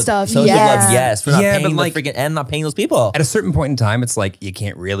that's glove true. stuff. Social yeah. gloves, yes. For not Yeah, paying but like- the freaking and not paying those people. at a certain point in time, it's like you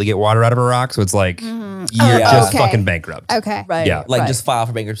can't really get water out of a rock, so it's like you're Oh, just okay. fucking bankrupt. Okay. Right. Yeah. Like right. just file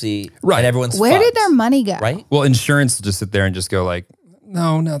for bankruptcy. Right. And everyone's Where did fucked, their money go? right? Well, insurance will just sit there and just go like,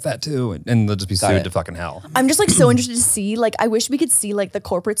 no, not that too, and they'll just be sued it. to fucking hell. I'm just like so interested to see. Like, I wish we could see like the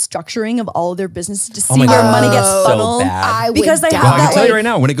corporate structuring of all of their businesses to see my where God. money gets So funneled. bad. I would Because they die. have Well, I that, can tell you like- right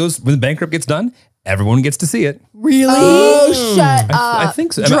now, when the bankrupt gets done, everyone gets to see it. Really? Oh, shut up. I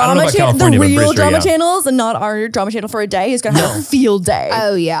think so. I don't know Drama about channel, the California, but I'm real pretty sure, drama yeah. channels, and not our drama channel for a day is gonna have a field day.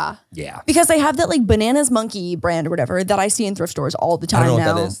 Oh yeah. Yeah. Because they have that like Bananas Monkey brand or whatever that I see in thrift stores all the time don't know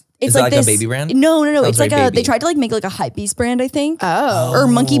now. what that is. It's Is it like a this baby brand? No. Sounds It's like very they baby. tried to like make like a hype beast brand, I think. Oh. Or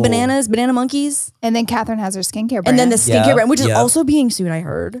monkey bananas, banana monkeys. And then Catherine has her skincare brand. And then the skincare Yeah, brand, which is yeah. also being sued, I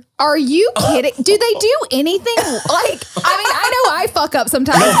heard. Are you kidding? Do they do anything like? I mean, I know I fuck up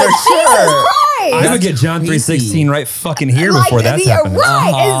sometimes. No, but for Jesus sure. Christ. I would get John crazy. 3:16 right fucking here Like, before that's yeah, happening. right,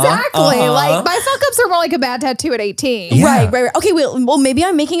 exactly. uh-huh. Like my fuck ups are more like a bad tattoo at 18. Yeah. Right. Okay, well, maybe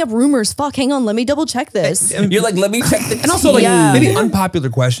I'm making up rumors. Fuck, hang on, let me double check this. You're like, let me check the And also, like, Yeah. maybe unpopular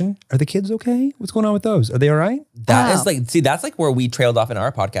question: are the kids okay? What's going on with those? Are they all right? That is like, see, that's like where we trailed off in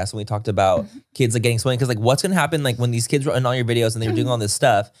our podcast when we talked about kids like getting swollen. Cause like what's gonna happen like when these kids were in all your videos and they were doing all this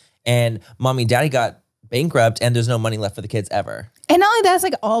stuff and mommy and daddy got bankrupt and there's no money left for the kids ever. And not only that's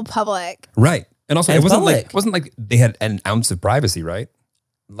like all public. Right. And also, And it wasn't public. like they had an ounce of privacy, right?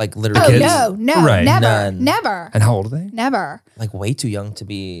 Like literally Oh kids? no, Right. never, None. never, And how old are they? never. like way too young to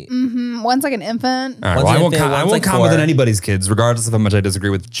be. One's like an infant. All right, One's well, I an won't, infant, I one's won't like comment on 4. anybody's kids, regardless of how much I disagree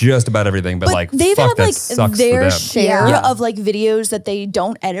with just about everything. But, like, they've fuck, had that like sucks their for them. share Yeah. of like videos that they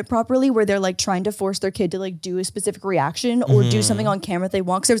don't edit properly, where they're like trying to force their kid to like do a specific reaction or do something on camera that they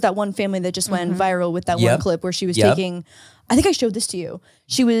want. Because there was that one family that just went viral with that one Yep. clip where she was Yep. taking. I think I showed this to you.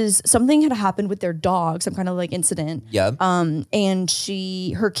 She was something had happened with their dog, some kind of like incident. Yeah. And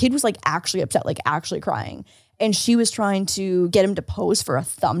her kid was like actually upset, like actually crying, and she was trying to get him to pose for a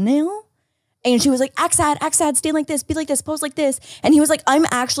thumbnail. And she was like, act sad, stand like this, be like this, pose like this. And he was like, I'm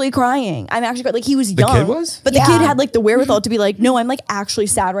actually crying. I'm actually crying. Like he was young. kid was? But the Yeah. kid had like the wherewithal to be like, no, I'm like actually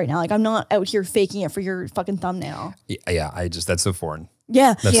sad right now. Like I'm not out here faking it for your fucking thumbnail. Yeah, that's so foreign.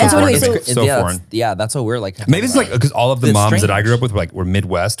 Yeah. That's And so so anyway, foreign. so It's so yeah, foreign. that's what we're like. Maybe it's like because all of the It's moms that I strange. grew up with were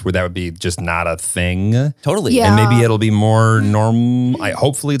Midwest, where that would be just not a thing. Totally. Yeah. And maybe it'll be more normal.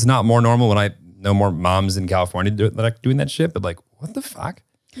 Hopefully, it's not more normal when I know more moms in California doing that shit. But like, what the fuck?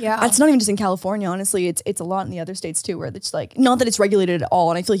 Yeah. it's not even just in California, honestly. It's a lot in the other states too, where it's like, not that it's regulated at all.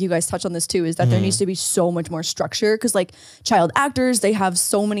 And I feel like you guys touched on this too, is that there needs to be so much more structure. Cause like child actors, they have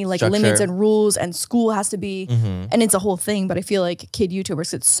so many like limits Structure. and rules, and school has to be, and it's a whole thing. But I feel like kid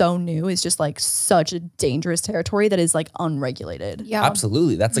YouTubers, it's so new, is just like such a dangerous territory that is like unregulated. yeah.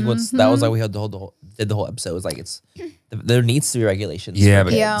 Absolutely. That's like that was why we had did the whole episode. It was like there needs to be regulations. Yeah, for but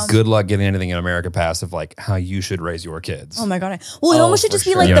kids. Yeah. good luck getting anything in America passed of like how you should raise your kids. Oh my God. Well, it Oh, almost should for just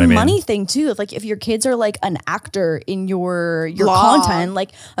be sure. like You know the what I mean? money thing too. If your kids are like an actor in your Law. content,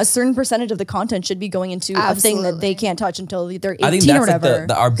 like a certain percentage of the content should be going into a thing that they Absolutely. can't touch until they're 18 I think or that's whatever.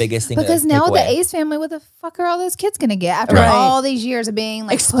 like our biggest thing. Because to now take with away. the Ace family, what the fuck are all those kids gonna get after Right. all these years of being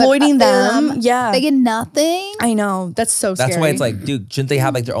like Exploiting put up them, yeah. They get nothing. I know. That's so scary. That's why it's like, dude, shouldn't they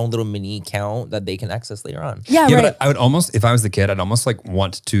have like their own little mini account that they can access later on? yeah, Yeah, right. but I would almost, if I was the kid, I'd almost like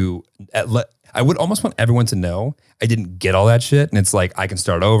want to I would almost want everyone to know I didn't get all that shit, and it's like I can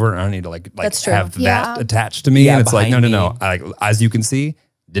start over. I don't need to like That's true. have Yeah. that attached to me. Yeah, And it's like no, behind no, no. me. I, as you can see,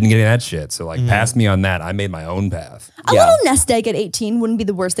 didn't get any of that shit. So like, pass me on that. I made my own path. a Yeah. little nest egg at 18 wouldn't be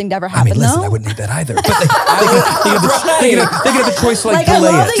the worst thing to ever I happen, mean, listen, though. I wouldn't need that either. But they could have the choice to like, Like, I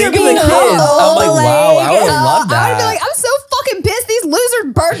delay love it. that you're Think of being the kids. I'm like, wow, I would have loved I would be that. like, I'm so fucking pissed. These losers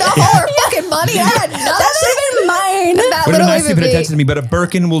burned off all our fucking money. I had none That should have been mine. That Would have been literally nice if would it be. attention to me, but a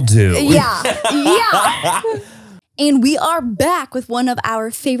Birkin will do. Yeah. Yeah. And we are back with one of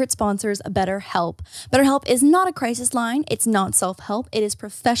our favorite sponsors, BetterHelp. BetterHelp is not a crisis line. It's not self-help. It is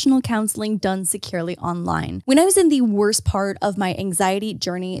professional counseling done securely online. When I was in the worst part of my anxiety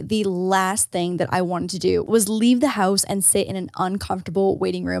journey, the last thing that I wanted to do was leave the house and sit in an uncomfortable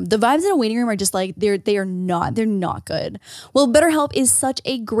waiting room. The vibes in a waiting room are just like, they're not good. Well, BetterHelp is such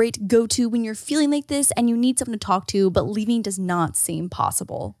a great go-to when you're feeling like this and you need someone to talk to, but leaving does not seem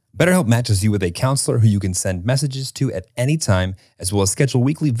possible. BetterHelp matches you with a counselor who you can send messages to at any time, as well as schedule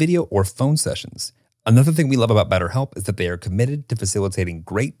weekly video or phone sessions. Another thing we love about BetterHelp is that they are committed to facilitating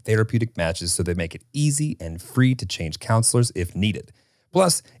great therapeutic matches, so they make it easy and free to change counselors if needed.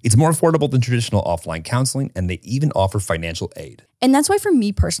 Plus, it's more affordable than traditional offline counseling, and they even offer financial aid. And that's why for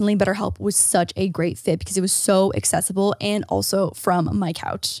me personally, BetterHelp was such a great fit because it was so accessible and also from my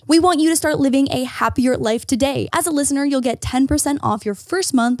couch. We want you to start living a happier life today. As a listener, you'll get 10% off your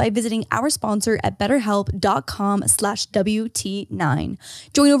first month by visiting our sponsor at betterhelp.com/WT9.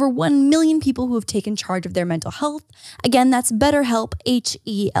 Join over 1 million people who have taken charge of their mental health. Again, that's BetterHelp,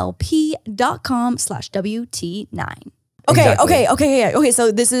 HELP.com/WT9. Exactly. Okay.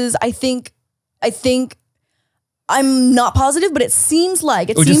 So this is, I think I'm not positive, but it seems like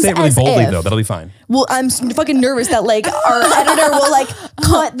it Oh, seems just say it really as boldly, if, though. That'll be fine. Well, I'm fucking nervous that like our editor will like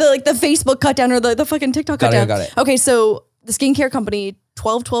cut the Facebook cut down or the fucking TikTok cut down. Got it. Okay, so the skincare company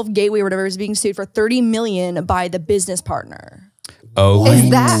 1212 Gateway or whatever is being sued for $30 million by the business partner. Oh, Is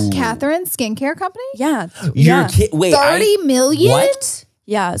that Catherine's skincare company? Yeah, You're wait, 30 million? What?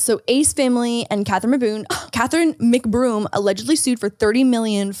 Yeah, so Ace Family and Catherine McBroom allegedly sued for $30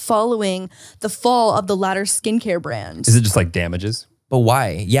 million following the fall of the latter's skincare brand. Is it just like damages? But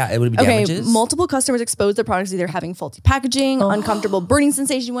why? Yeah, it would be damages. Multiple customers exposed their products either having faulty packaging, uncomfortable burning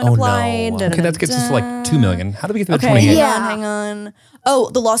sensation when Oh, applied. no. Okay, that gets us to like $2 million. How do we get to the Okay, 28? hang on. Oh,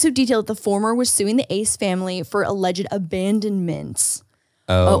 the lawsuit detailed that the former was suing the Ace family for alleged abandonment.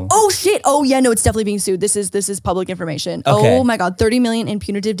 Oh shit. Oh yeah, no, it's definitely being sued. This is public information. Okay. Oh my god, $30 million in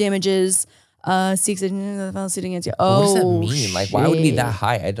punitive damages. Seeks suing against you. Oh, What does that mean? Like, why would it be that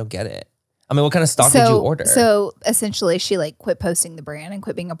high? I don't get it. I mean, what kind of stock did you order? So essentially, she like quit posting the brand and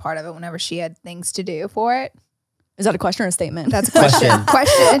quit being a part of it whenever she had things to do for it. Is that a question or a statement? That's a question.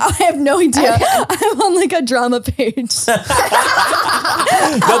 Question. I have no idea. I'm on like a drama page.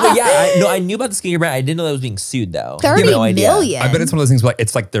 No, but yeah, I knew about the skincare brand. I didn't know that was being sued though. 30 no idea. million. I bet it's one of those things where like,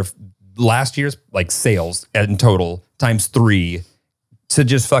 it's like their last year's like sales in total times 3 to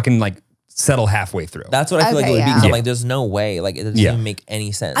just fucking like settle halfway through. That's what I feel like it Okay, would be. yeah. 'Cause I'm Yeah. like, there's no way. Like, it doesn't Yeah. even make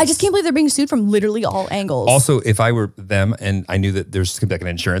any sense. I just can't believe they're being sued from literally all angles. Also, if I were them and I knew that there's like an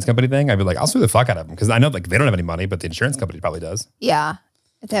insurance company thing, I'd be like, I'll sue the fuck out of them because I know like they don't have any money, but the insurance company probably does. Yeah.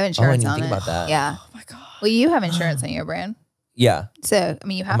 If they have insurance didn't on think it. about that. Yeah. Oh my god. Well, you have insurance on your brand. Yeah. So, I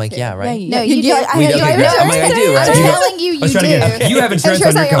mean, you have I'm like, to. yeah, right. No, you do. I Wait, have okay, no great. idea. I'm like, I do, right? I'm You- telling you, you Let's do. try to get you have insurance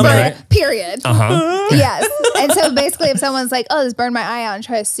on your company, brand, right? Period. Uh-huh. Yes. And so basically, if someone's like, "Oh, this burned my eye out," and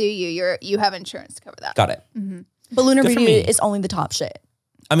try to sue you, you have insurance to cover that. Got it. But Lunar Good for Beauty me. is only the top shit.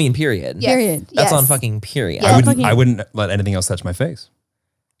 I mean, period. Yes. Period. That's Yes. on fucking period. Yeah. I wouldn't let anything else touch my face.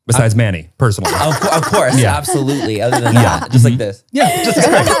 Besides Manny, personally. Of course. Yeah. Absolutely. Other than that, just like this. Yeah, just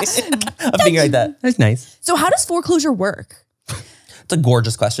I'm thinking like that. that's nice. So how does foreclosure work? It's a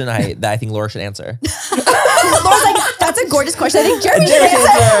gorgeous question that I think Laura should answer. Laura's like, that's a gorgeous question. I think Jeremy should Jeremy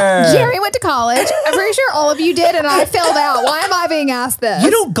answer. answer. Jerry went to college. I'm pretty sure all of you did, and I failed out. Why am I being asked this?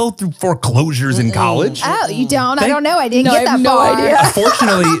 You don't go through foreclosures in college. Oh, you don't? I don't know. I didn't No, get I that have no far. idea.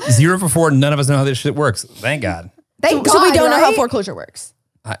 Fortunately, 0 for 4, none of us know how this shit works. Thank God. Thank So we God, don't know how right? foreclosure works.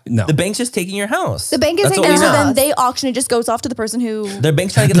 No. The bank's just taking your house. The bank is That's what taking we your know. So house. then they auction it, just goes off to the person who. The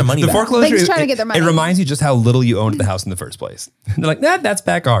bank's trying to get their money The back. foreclosure, Bank's trying to get their money. it reminds you just how little you owned the house in the first place. They're like, that's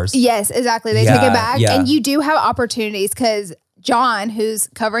back ours. Yes, exactly. They Yeah, take it back. yeah. And you do have opportunities because John, who's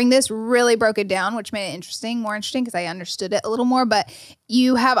covering this, really broke it down, which made it more interesting because I understood it a little more. But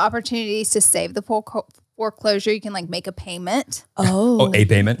you have opportunities to save the foreclosure. You can like make a payment. Oh, a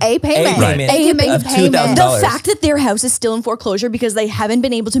payment? A payment. Right. They can make a Of payment. $2,000. The fact that their house is still in foreclosure because they haven't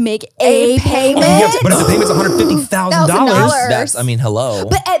been able to make a payment. Yeah, but if the payment's $150,000, $1,000. That's, I mean, hello.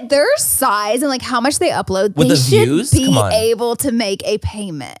 But at their size and like how much they upload, With they the should views? be Come on. able to make a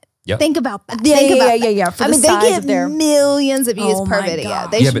payment. Yep. Think about that. Yeah, Think yeah, about yeah, that. yeah. For I the mean, they size get of their. millions of views Oh per my video. God.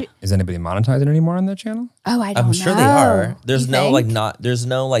 They yeah, should. but is anybody monetizing anymore on that channel? Oh, I don't know. I'm sure they are. There's You no think? like not. There's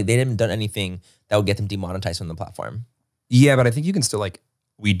no like they haven't done anything that would get them demonetized from the platform. Yeah, but I think you can still like,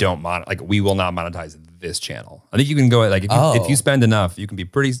 we will not monetize this channel. I think you can go like, if you spend enough, you can be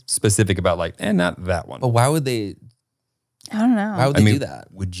pretty specific about like, not that one. But why would they? I don't know. Why would they do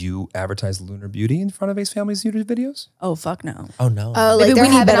that? Would you advertise Lunar Beauty in front of Ace Family's YouTube videos? Oh fuck no. Oh no. Oh, Maybe like they're we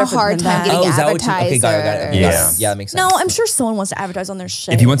need having better a hard than time that. getting is that what you? advertisers. Okay, got it. Okay. Yeah. Yeah, that makes sense. No, I'm sure someone wants to advertise on their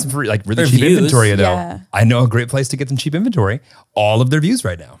shit. If you want some free, like really For cheap views, inventory though, yeah. I know a great place to get some cheap inventory. All of their views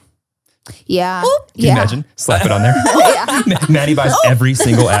right now. Yeah. Can you Yeah. imagine? Slap it on there. Manny buys every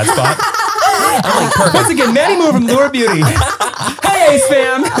single ad spot. I'm like, perfect. Once again, MannyMUA from Lunar Beauty. Hey, Ace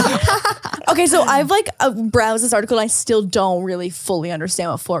fam. Okay, so I've like browsed this article and I still don't really fully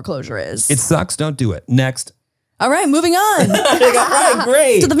understand what foreclosure is. It sucks. Don't do it. Next. All right, moving on Right,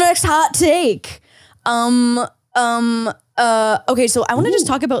 great. to the next hot take. Okay, so I want to just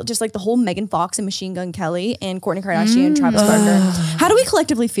talk about just like the whole Megan Fox and Machine Gun Kelly and Kourtney Kardashian and Travis Barker. How do we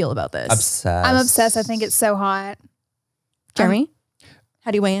collectively feel about this? Obsessed. I'm obsessed. I think it's so hot. Jeremy?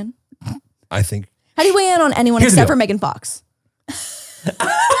 How do you weigh in? I think. How do you weigh in on anyone Here's the except for deal. Megan Fox?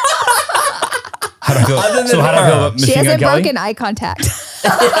 How do I feel? So how do I feel about She Machine Gun hasn't Kelly? broken eye contact.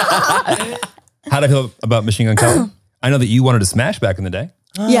 How do I feel about Machine Gun Kelly? I know that you wanted to smash back in the day.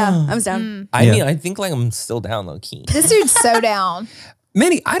 Yeah, I was down. I Yeah. mean, I think like I'm still down low key. This dude's so down.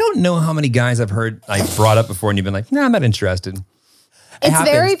 Manny, I don't know how many guys I've heard like brought up before and you've been like, nah, I'm not interested. It's happens.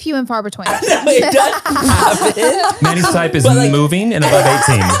 very few and far between. It does happen. Manny's type is like- moving and above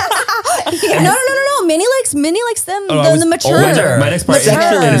 18. No. Minnie likes them, Oh, I was the mature. older. My next part is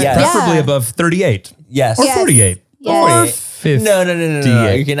Sexually, yes. preferably Yeah. above 38 Yes. or Yes. 48 Yes. or 48. 50. No.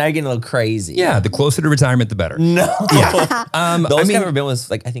 You're not getting a little crazy. Yeah, the closer to retirement, the better. No. Yeah. The I oldest mean, I've ever been was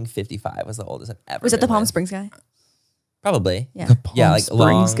like, I think 55 was the oldest I've ever Was it the been Palm with. Springs guy? Probably. Yeah. Yeah, like Springs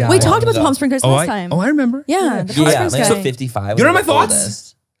long. guy. We talked about the ago. Palm Springs guys last time. I remember. Yeah, the Palm Yeah, Springs like guy. so 55. You know was my the thoughts?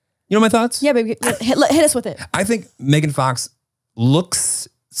 oldest. You know my thoughts? Yeah, baby, hit us with it. I think Megan Fox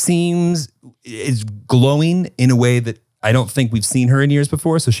seems, is glowing in a way that I don't think we've seen her in years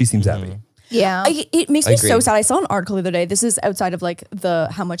before. So she seems happy. Yeah. It makes me so Agreed. sad. I saw an article the other day. This is outside of like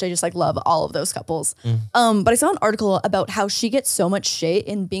how much I just like love all of those couples. But I saw an article about how she gets so much shit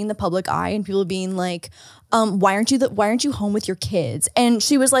in being the public eye and people being like, why aren't you home with your kids? And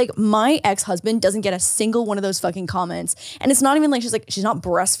she was like, my ex-husband doesn't get a single one of those fucking comments. And it's not even like she's not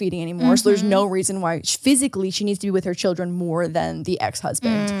breastfeeding anymore. So there's no reason why physically she needs to be with her children more than the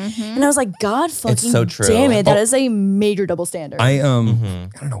ex-husband. And I was like, God fucking so true. damn it. That is a major double standard. I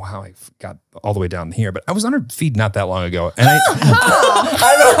don't know how I got all the way down here, but I was on her feed not that long ago, and I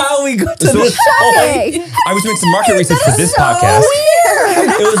I don't know how we got to this Hey. point. I was doing some market research for this podcast.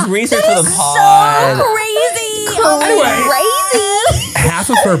 It was research for the pod. crazy. Anyway. Half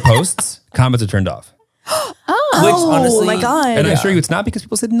of her posts, comments are turned off, Which honestly, Oh my God. and I assure you, it's not because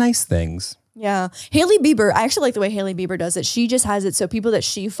people said nice things. Yeah. Hailey Bieber, I actually like the way Hailey Bieber does it. She just has it so people that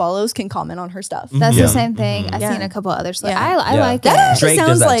she follows can comment on her stuff. That's Yeah. the same thing. I've Yeah. seen a couple others. Yeah. I Yeah. like That it. actually Drake does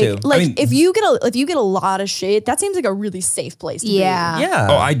sounds that like too. like I mean- if you get a lot of shit, that seems like a really safe place to be. Yeah. yeah.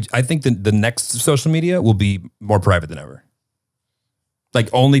 Oh, I think the next social media will be more private than ever. Like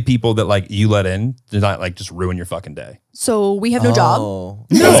only people that like you let in do not like just ruin your fucking day. So we have no job. Oh.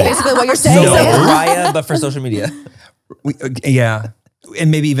 That's basically what you're saying. So No. Mariah, but for social media. Yeah.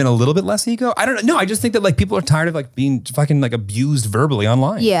 And maybe even a little bit less ego. I don't know. No, I just think that like people are tired of like being fucking like abused verbally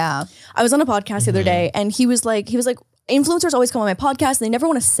online. Yeah. I was on a podcast the other day and he was like, influencers always come on my podcast and they never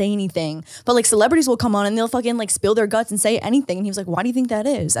want to say anything. But like celebrities will come on and they'll fucking like spill their guts and say anything. And he was like, why do you think that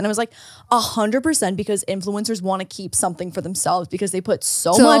is? And I was like, 100% because influencers want to keep something for themselves because they put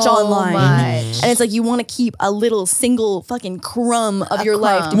so much online. much. And it's like you want to keep a little single fucking crumb of your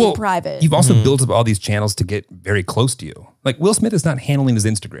life to Well, be private. You've also built up all these channels to get very close to you. Like Will Smith is not handling his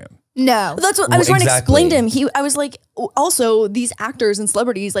Instagram. No. That's what I was trying to explain to him. Exactly. I was like, also these actors and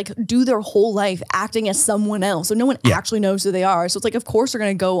celebrities like do their whole life acting as someone else. So no one actually knows who they are. So it's like, of course they're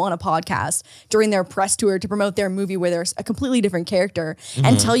going to go on a podcast during their press tour to promote their movie where there's a completely different character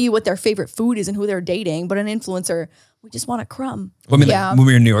and tell you what their favorite food is and who they're dating. But an influencer, we just want a crumb. Well, I mean, Yeah. like, when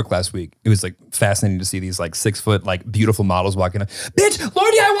we were in New York last week, it was like fascinating to see these like 6 foot, like beautiful models walking up. Bitch,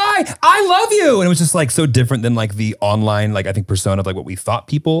 Lord DIY, I love you. And it was just like so different than like the online, like I think persona of like what we thought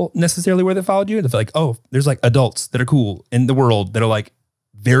people necessarily were that followed you. They felt like, oh, there's like adults that are cool in the world that are like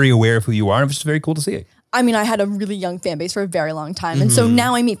very aware of who you are. And it was just very cool to see it. I mean, I had a really young fan base for a very long time. And so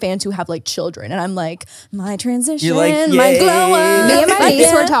now I meet fans who have like children and I'm like, my transition, You're like, my yay. glow up. Me and my Like, niece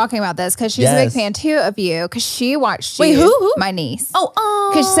yeah. were talking about this because she's a big Yes. fan too of you because she watched Wait, you. who? My niece. Oh,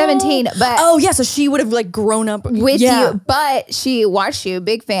 Because she's 17, but Oh yeah, so she would have like grown up with yeah. you, but she watched you,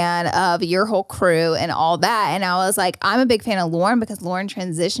 big fan of your whole crew and all that. And I was like, I'm a big fan of Lauren because Lauren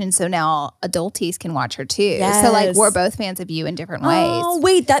transitioned, so now adulties can watch her too. So like Yes. we're both fans of you in different Oh ways.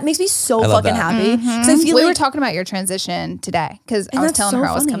 wait, that makes me so I love fucking that. happy because I feel We like were talking about your transition today because I and was that's telling so her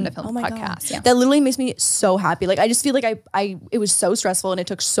I was funny. coming to film Oh the my podcast. God. Yeah. That literally makes me so happy. Like I just feel like I it was so stressful and it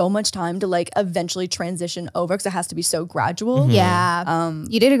took so much time to like eventually transition over because it has to be so gradual. Yeah.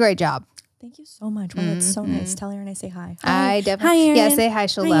 You did a great job. Thank you so much. Wow, that's so nice. Tell her and I say hi. I definitely. Hi, Yeah, Erin. say hi.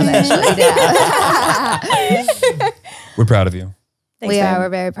 She'll Hi, love it. She'll eat it. We're proud of you. Thanks, We are. babe. We're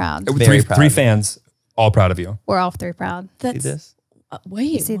very proud. Very proud. Three fans, all proud of you. We're all three proud. See That's this?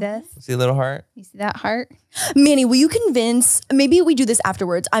 wait. You see this? See a little heart? You see that heart? Manny, will you convince maybe we do this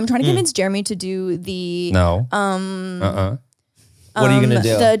afterwards. I'm trying to convince Jeremy to do the No. What are you gonna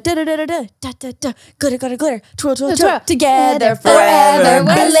do? The da da da da da da da da glitter glitter glitter twirl twirl Twirl. twirl together Forever, forever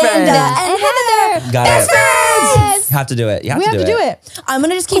with best Linda friends. and Heather. Got Best it. friends. You have to do it. You have We to have to do it. I'm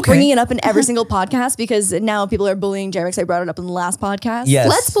gonna just keep Okay. bringing it up in every single podcast because now people are bullying Jeremy because I brought it up in the last podcast. Yes.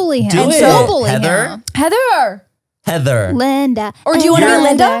 Let's bully him. Do And it. so bully Heather? him. Heather. Heather. Linda. Or do you want to be and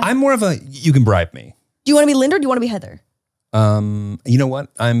Linda? I'm more of a, you can bribe me. Do you want to be Linda or do you want to be Heather? You know what?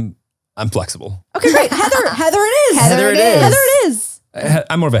 I'm flexible. Okay, great. Heather. Heather it is. Heather it is. Heather it is.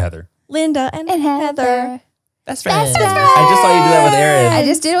 I'm more of a Heather. Linda and Heather. Best friend. Best friend. I just saw you do that with Aaron. I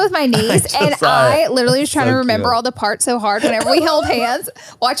just did it with my niece, just and saw it. I literally was trying So to remember cute. all the parts so hard. Whenever we held hands,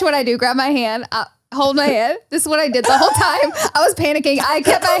 watch what I do. Grab my hand, hold my hand. This is what I did the whole time. I was panicking. I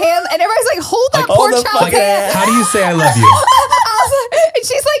kept my hand, and everybody's like, "Hold that Like, poor hold the child's fucking hand." How do you say I love you? And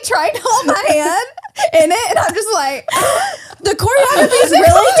she's like trying to hold my hand in it, and I'm just like, The choreography is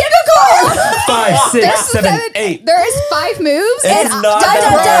really difficult. 5, 6, 7, 8. There is 5 moves, It's and not Die, that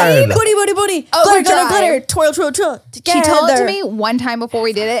die, die. hard. Booty, booty, booty. Oh, Glitter, we glitter, tried. glitter. Twirl, twirl, twirl. she told it to Together. me one time before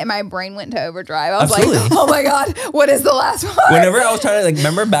we did it, and my brain went to overdrive. I was Absolutely. like, "Oh my god, what is the last one?" Whenever I was trying to like,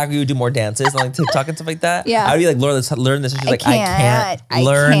 remember back when we would do more dances on like TikTok and stuff like that? Yeah. I'd be like, Laura, let's learn this. And she's like, I can't. can't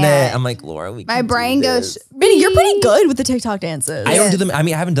learn it. can't. I'm like, Laura, we My can do brain this. goes. Minnie, you're pretty good with the TikTok dances. I don't do them. I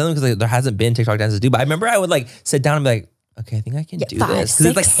mean, I haven't done them because like, there hasn't been TikTok dances to do. But I remember I would like sit down and be like, okay, I think I can do 5, this because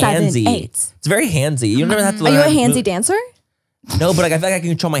it's like 6, 7, handsy. 8. It's very handsy. You never have to. Are you learn a how to handsy move. dancer? No, but like I feel like I can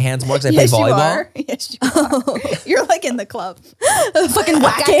control my hands more because I Yes, play you volleyball. are. Yes, you are. You're like in the club. Fucking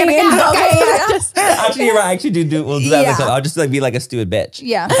whacking and Just- Actually, you're right. I actually do. We'll do that. Yeah. Myself. I'll just like be like a stupid bitch.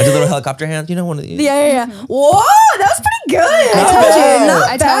 Yeah. I do little helicopter hands. You know, one of these. Yeah. Whoa, that was pretty good. Not I told bad. you. Not I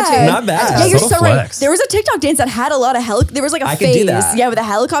told bad. you. Not bad. Yeah, you're Total so right. flex. There was a TikTok dance that had a lot of there was like a I could do phase. that. Yeah, with the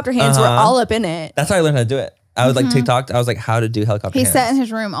helicopter hands were all up in it. That's how I learned how to do it. I was like TikTok. I was like, how to do helicopter He hands. sat in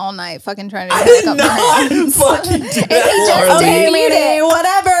his room all night, fucking trying to do helicopter hands. fucking do And he that, just Laura. Okay, debuted Manny, it.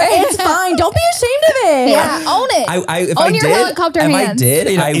 whatever. It's fine. Don't be ashamed of it. Yeah, own it. If Own I your did, helicopter if I hands.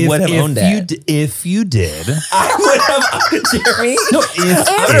 did, I would have owned it. If you did. I would have, Jeremy. No, if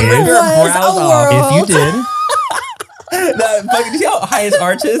I'm gonna there rip your was brows a off. world. If you did. That fucking, you see how high his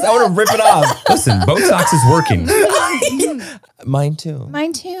arch is? I want to rip it off. Listen, Botox is working. Mine too.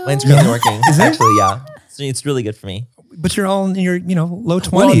 Mine too. Mine's really working. Actually, yeah. It's really good for me. But you're all in your, low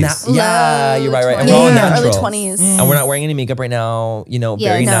 20s. Well, yeah, you're right. And we're all Yeah, natural. early 20s. And we're not wearing any makeup right now. Very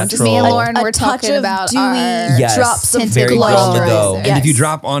no, natural. just me and Lauren. A We're touch talking of about dewy our Yes. drops of Very glow. glow on the go. And if you Yes.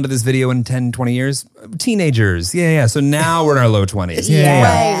 drop onto this video in 10, 20 years, teenagers. Yeah. So now we're in our low 20s.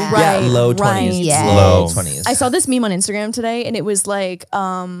 Yeah. Right, low right. 20s. Yes. Low 20s. I saw this meme on Instagram today, and it was like,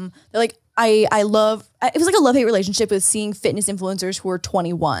 they're like, I love. It was like a love-hate relationship with seeing fitness influencers who are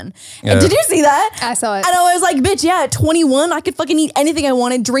 21. Yeah. And did you see that? I saw it. And I was like, bitch, yeah, at 21, I could fucking eat anything I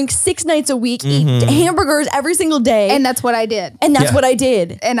wanted, drink 6 nights a week, eat hamburgers every single day. And that's what I did. And that's Yeah. what I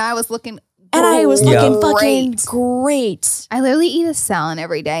did. And I was looking. And I was looking fucking great. great. I literally eat a salad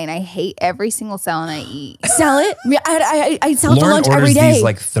every day, and I hate every single salad I eat. Salad? Yeah, I salad for Lauren lunch orders every day. these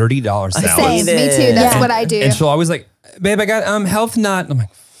like $30 Same, salads. me too. That's Yeah. what I do. And she'll always like, babe, I got health nut. I'm like,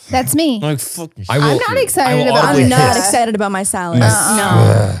 That's me. fuck. I will, I'm not excited about audibly I'm not hiss. excited about my salad.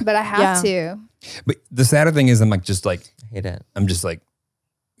 No, but I have to. But the sadder thing is, I'm like, I hate it. I'm just like,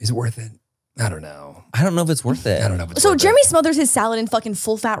 is it worth it? I don't know. I don't know if it's worth it. I don't know if it's So worth Jeremy smothers his salad in fucking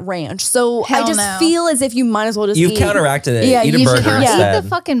full fat ranch. So I Hell just no. feel as if you might as well just You've eat. counteracted it. Yeah, Eat a you should burger count- Eat instead. the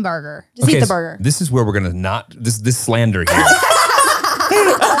fucking burger. Just eat Okay, the so burger. this is where we're gonna not this slander here.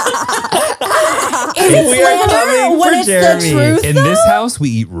 Is it We are slander coming when for it's Jeremy. the truth? In this house, we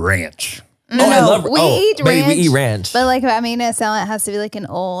eat ranch. Oh, I love. We oh, eat babe, ranch. we eat ranch. But like, I mean, a salad has to be like an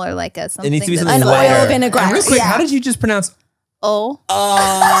oil or like a something. needs to be that's- something An lighter. oil vinaigrette. And real quick, Yeah. how did you just pronounce? Oh.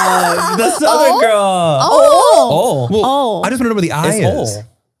 Oh, the southern girl. Oh. Oh. Well, I just want to know where the I It's is. whole.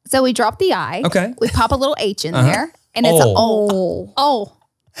 So we drop the I. Okay. We pop a little H in there, and it's Oh. a oh. Oh.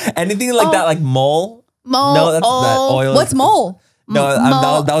 Anything like that, like mole. Mole. No, that's that oh. oil. What's mole?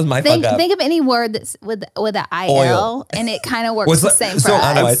 No, that was my think, fuck up. think of any word that's with an IL, Oil. and it kind of works What's the that- same so for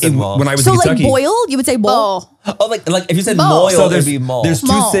I know I us. said mole. when I was So in like Kentucky, boil, you would say bowl. Oh. Oh, like if you said Mole. mole, so it'd there's be mole. there's two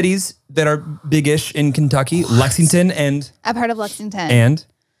Mole. cities that are big-ish in Kentucky: Lexington and I've heard of Lexington.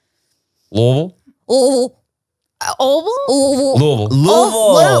 Louisville. Oh, Oval? oh, Louisville.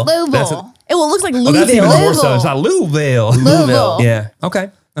 Louisville. Louisville. That's it. it will look like Oh, that's even Louisville. more so. It's not Louisville. Louisville. Yeah.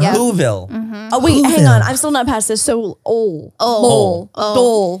 Okay. Yeah. Louisville. Oh wait, hang on. I'm still not past this. So mole,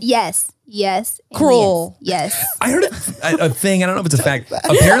 dole. Yes. Yes. and Cruel. Yes. Yes. I heard a thing. I don't know if it's a fact.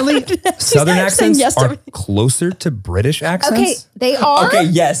 Apparently, Southern saying accents yes to are everything. closer to British accents. Okay. They are. Okay.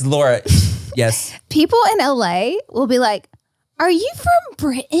 Yes, Laura. Yes. People in LA will be like, "Are you from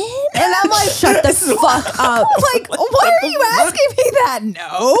Britain?" And I'm like, Shut the fuck up. I'm like, why are you asking me that?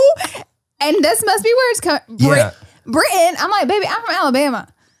 No. And this must be where it's coming. Yeah. Britain. I'm like, baby, I'm from Alabama.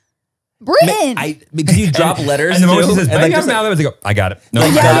 Britain. Because you drop letters. And the moment too, she says, and "Baby, like, I'm Alabama," they go, "I got it." No,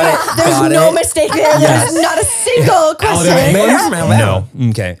 Like, got got it. it. There's Got no it. mistake there. Yes. There's not a single question. Alabama Baby, I'm English? from Alabama. No.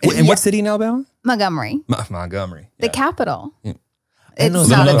 Okay. And what city in Alabama? Montgomery, Montgomery. the Yeah. capital. Yeah. It's know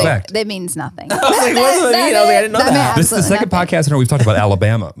not that. a big, Fact. that means nothing. I was like, what does that mean? I was like, I didn't know that. This is the second podcast in a row we've talked about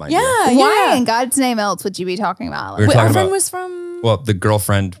Alabama, mind you. Yeah, Why yeah. in God's name else would you be talking about? We were Wait, talking our friend about- was from. Well, the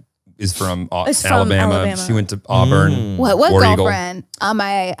girlfriend is from, Is from Alabama. Alabama. She went to Auburn. What War Eagle. girlfriend?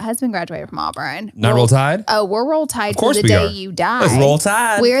 My husband graduated from Auburn. Not Roll Tide? Oh, we're Roll Tide to course the we day are. you die. Let's Roll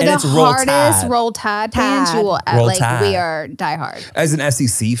Tide. We're and the it's Roll hardest Tide. Roll Tide fans you will Roll like. Tide. We are diehard. As an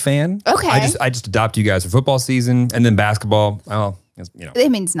SEC fan, Okay. I just adopt you guys for football season and then basketball. Well, you know, It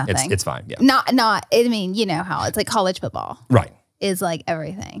means nothing. it's fine. Yeah. Not. I mean, you know how it's like college football Right. is like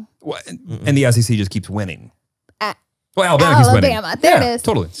everything. Well, and the SEC just keeps winning. Uh, Well, Alabama keeps winning. Alabama. There Yeah, it is.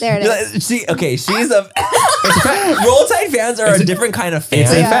 Totally. There it is. She's a Roll Tide fans are a different kind of fan.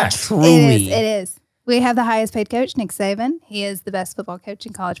 It's a fact. Truly. It is. We have the highest paid coach, Nick Saban. He is the best football coach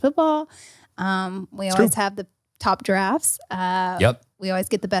in college football. We always have the top drafts. Yep. We always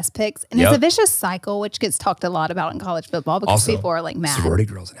get the best picks. And Yep. it's a vicious cycle, which gets talked a lot about in college football because Also, people are like mad. sorority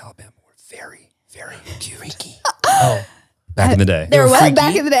girls in Alabama were very, very cute. Oh, back in the day. They were what? freaky?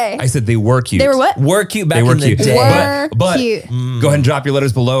 Back in the day. I said they were cute. They were what? Were cute back They were in the cute. day. Were But cute. go ahead and drop your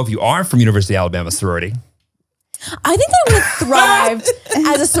letters below if you are from University of Alabama sorority. I think they would have thrived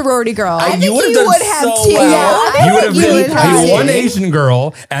as a sorority girl. You would have done so too. well. Yeah. You would have you been would have the one to. Asian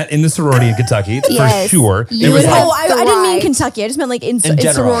girl in the sorority in Kentucky for Yes. sure. You It was would like, have- Oh, I didn't mean thrived. Kentucky. I just meant like in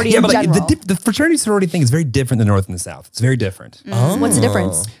general. sorority yeah, in but like general. the fraternity sorority thing is very different than the North and the South. It's very different. What's the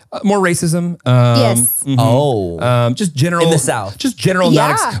difference? More racism. Yes. Oh. Just general In the South. Just general.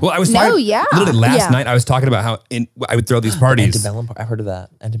 Yeah. Well, I was No, talking. yeah. Literally last Yeah. night, I was talking about how I would throw these parties. Antebellum. I've heard of that.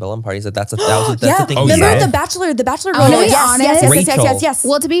 Antebellum parties. That's a that's Yeah. a thing. Oh, we Remember yeah. did. the Bachelor I'm girl? gonna be Yes, honest. yes, yes, yes, Rachel. yes, yes.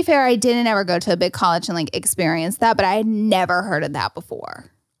 Well, to be fair, I didn't ever go to a big college and like experience that, but I had never heard of that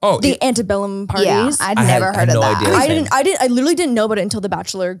before. Oh, The antebellum parties. Yeah, I'd I never had heard of no that. idea. I literally didn't know about it until the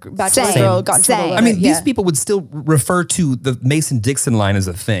Bachelor Same. girl got in trouble. Same. about I mean, it. these Yeah. people would still refer to the Mason-Dixon line as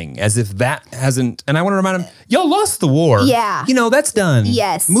a thing, as if that hasn't. And I want to remind them, y'all lost the war. Yeah. You know, that's done.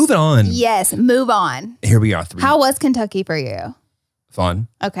 Yes. Moving on. Yes, move on. Here we are. Three. How was Kentucky for you? Fun.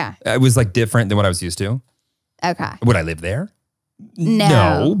 Okay. It was like different than what I was used to. Okay. Would I live there?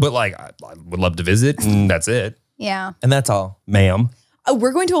 No. But like, I would love to visit, and that's it, Yeah. And that's all. ma'am.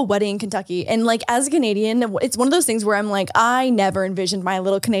 We're going to a wedding in Kentucky. And like as a Canadian, it's one of those things where I'm like, I never envisioned my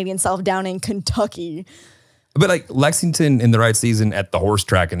little Canadian self down in Kentucky. But like Lexington in the right season at the horse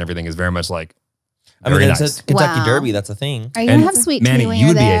track and everything is very much like. I mean, very it's nice. a Kentucky Wow. Derby. That's a thing. Are you And gonna have sweet tea Manny, when you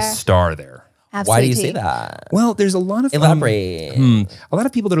you're would be a there? star there. Have Why do sweet you tea. say that? Well, there's a lot of Elaborate. a lot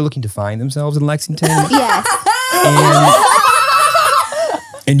of people that are looking to find themselves in Lexington, Yes.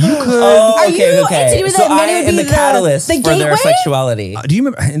 and you could. Oh, Are okay, you okay. insinuating So that I Manny would am be the catalyst the for their gateway? sexuality. Do you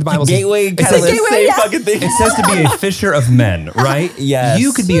remember in the Bible? Gateway it says, catalyst, gateway, same yeah. fucking thing. it says to be a fisher of men, right? Yes.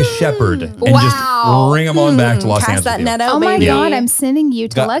 You could be a shepherd and Wow. just bring them on back to Los Cast Angeles. that with you. net out, Oh my baby. God, I'm sending you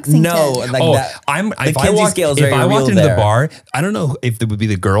to Lexington. No, like Oh, that. if I Kinsey walked, scale is if very I walked real into there. the bar, I don't know if there would be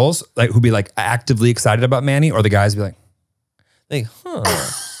the girls like who'd be like actively excited about Manny, or the guys would be like, Like, huh.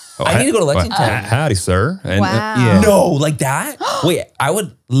 oh, I need to go to Lexington. Howdy, sir. And, Wow. yeah. No, like that? Wait, I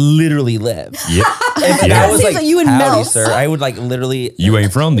would literally live. Yep. If Yeah. I was Seems like, like you would howdy, melt. sir, I would like literally, You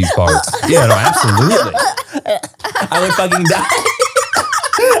ain't from these parts. Yeah, no, absolutely. I would fucking die.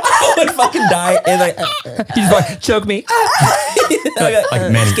 I would fucking die. And like, You just like choke me.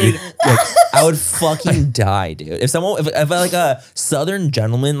 like Manny. Like, I would fucking die, dude. If someone, if I like a southern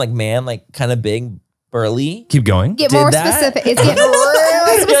gentleman, like man, like kind of big, burly. keep going. Get Did more that? specific. It's getting real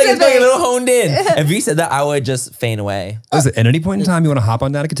It's getting a specific. little honed in. If you said that, I would just faint away. Listen, at any point in time you want to hop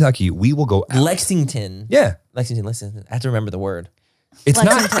on down to Kentucky, we will go out. Lexington. Yeah. Lexington. I have to remember the word. It's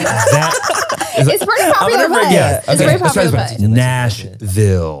not that. It's pretty popular gonna place. forget. It's Okay, very let's try popular this place. one.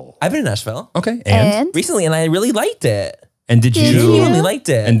 Nashville. I've been in Nashville Okay. And recently, and I really liked it. And did Did you? Genuinely liked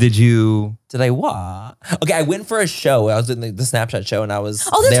it. And did you? Did I what? Okay, I went for a show. I was in the Snapchat show, and I was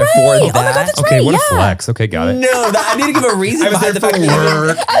Oh, that's there right. for Oh that. my God, that's Okay, right. what a Yeah. flex. Okay, got it. No, I need to give a reason I was there behind the for fucking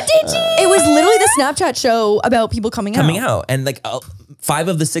work. Oh, did you? It was literally the Snapchat show about people coming out, and like 5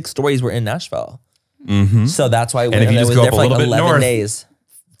 of the 6 stories were in Nashville. Mm-hmm. So that's why I went. if you And I just was go there up for a like little bit 11 north, days.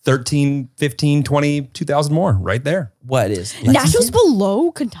 13, 15, 20, 2,000 more right there. What is? Nashville's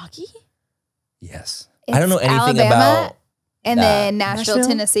below Kentucky? Yes. I don't know It's anything Alabama, about and that. then Nashville, Nashville?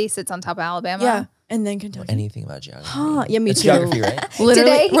 Tennessee sits on top of Alabama. Yeah. And then Kentucky. anything about geography. Huh, yeah, me It's too. geography, right?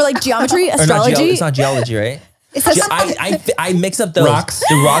 Literally, Today- we're like geometry, Or not astrology. it's not geology, right? It's a, I mix up those Rocks.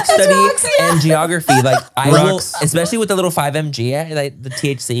 the rock study rocks, yeah. and geography. Like I will, Rocks. especially with the little 5 mg, like the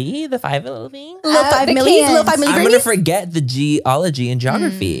THC, the 5 little thing. little 5 the millis, little cans. 5 I'm gonna milligrammies. forget the geology and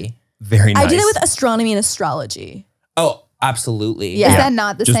geography. Very nice. I did it with astronomy and astrology. Oh, Absolutely. Yeah. Is that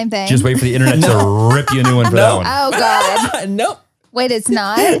not the same thing? Just wait for the internet to rip you a new one for that one. Oh God. Nope. Wait, it's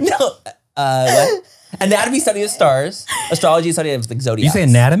not. No. What? Anatomy, study of stars. Astrology, study of like zodiac. You say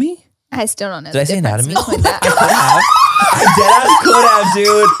anatomy? I still don't know. Did I say anatomy? Between that. I dead ass could have,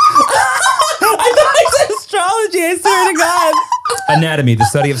 dude. I thought I said astrology. I swear to God. Anatomy, the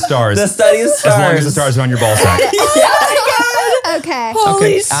study of stars. The study of stars. As long as the stars are on your ball sack. Okay.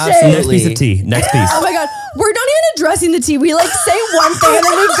 Holy shit. absolutely. Next piece of tea. Next piece. Oh my God. We're not even addressing the tea. We like say one thing and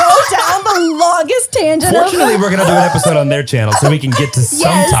then we go down the longest tangent. Fortunately, we're gonna do an episode on their channel so we can get to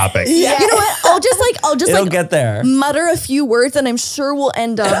some topic. Yeah. You know what? I'll just It'll like get there. mutter a few words and I'm sure we'll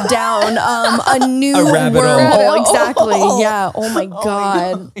end up down a new A rabbit hole. wormhole. Exactly. Yeah. Oh my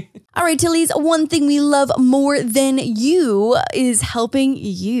God. All right, Tillies, one thing we love more than you is helping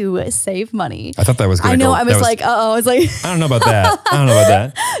you save money. I thought that was gonna I know. go. I was like, I was like, I don't know about that. I don't know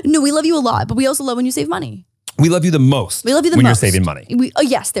about that. no, we love you a lot, but we also love when you save money. We love you the most. We love you the when most. you're saving money.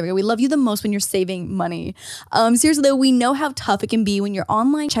 Yes, there we go. We love you the most when you're saving money. Seriously though, we know how tough it can be when your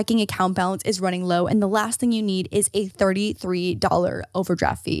online checking account balance is running low and the last thing you need is a $33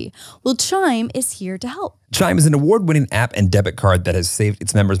 overdraft fee. Well, Chime is here to help. Chime is an award-winning app and debit card that has saved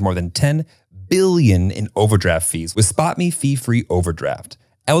its members more than $10 billion in overdraft fees with SpotMe fee-free overdraft.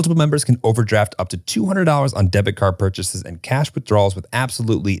 Eligible members can overdraft up to $200 on debit card purchases and cash withdrawals with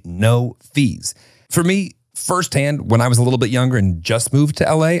absolutely no fees. For me, firsthand, when I was a little bit younger and just moved to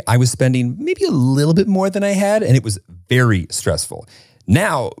LA, I was spending maybe a little bit more than I had, and it was very stressful.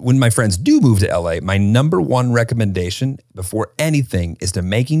 Now, when my friends do move to LA, my number one recommendation before anything is to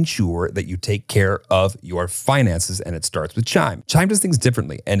making sure that you take care of your finances, and it starts with Chime. Chime does things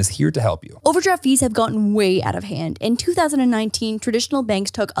differently and is here to help you. Overdraft fees have gotten way out of hand. In 2019, traditional banks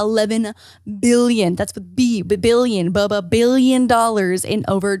took $11 billion, that's with B, billion, $1 billion in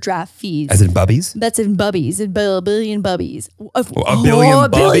overdraft fees. As in bubbies? That's in bubbies, a billion bubbies. A billion a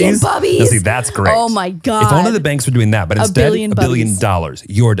billion bubbies? bubbies. Now, see, that's great. Oh my God. If only the banks were doing that, but instead, billion $1 billion, bubbies.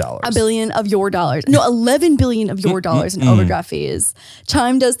 your dollars. $1 billion of your dollars. No, 11 billion of your dollars in overdraft fees.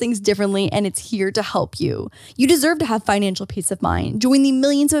 Chime does things differently and it's here to help you. You deserve to have financial peace of mind. Join the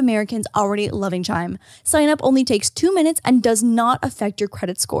millions of Americans already loving Chime. Sign up only takes 2 minutes and does not affect your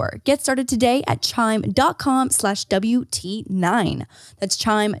credit score. Get started today at chime.com/WT9. That's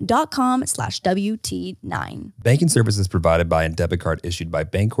chime.com/WT9. Banking services provided by and debit card issued by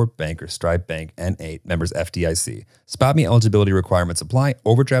Bancorp Bank or Stripe Bank N8, members FDIC. SpotMe eligibility requirements apply.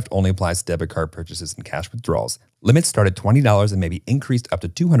 Overdraft only applies to debit card purchases and cash withdrawals. Limits start at $20 and may be increased up to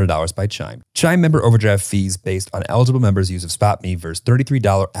 $200 by Chime. Chime member overdraft fees based on eligible members' use of SpotMe versus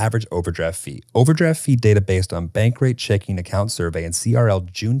 $33 average overdraft fee. Overdraft fee data based on Bankrate checking account survey and CRL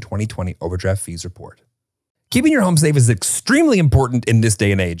June 2020 overdraft fees report. Keeping your home safe is extremely important in this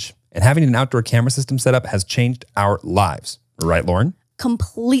day and age, and having an outdoor camera system set up has changed our lives. Right, Lauren?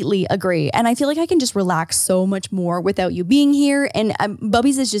 Completely agree. And I feel like I can just relax so much more without you being here. And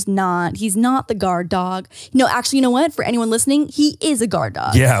Bubbies is just he's not the guard dog. No, actually, you know what? For anyone listening, he is a guard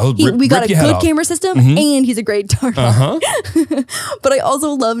dog. Yeah, we got a your head good off. camera system and he's a great guard dog. But I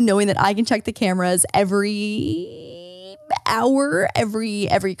also love knowing that I can check the cameras every hour,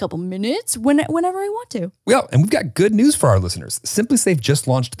 every couple minutes, whenever I want to. Well, and we've got good news for our listeners. SimpliSafe just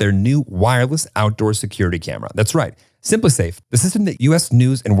launched their new wireless outdoor security camera. That's right. SimpliSafe, the system that U.S.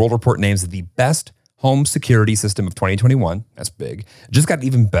 News and World Report names the best home security system of 2021, that's big, just got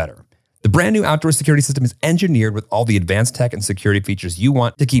even better. The brand new outdoor security system is engineered with all the advanced tech and security features you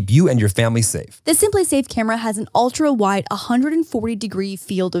want to keep you and your family safe. The SimpliSafe camera has an ultra-wide 140-degree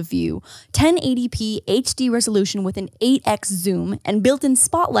field of view, 1080p HD resolution with an 8x zoom, and built-in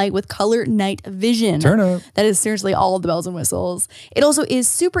spotlight with color night vision. Turn up. That is seriously all of the bells and whistles. It also is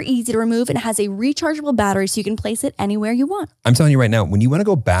super easy to remove and has a rechargeable battery so you can place it anywhere you want. I'm telling you right now, when you want to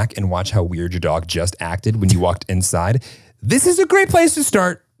go back and watch how weird your dog just acted when you walked inside, this is a great place to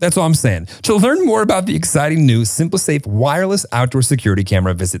start. That's all I'm saying. To learn more about the exciting new SimpliSafe wireless outdoor security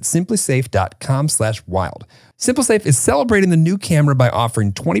camera, visit simplisafe.com/wild. SimpliSafe is celebrating the new camera by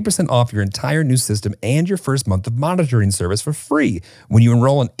offering 20% off your entire new system and your first month of monitoring service for free when you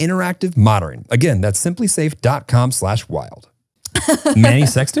enroll in interactive monitoring. Again, that's simplisafe.com/wild. Manny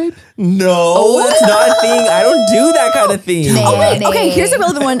sex tape? No, that's not a thing. I don't do that kind of thing. Okay, here's a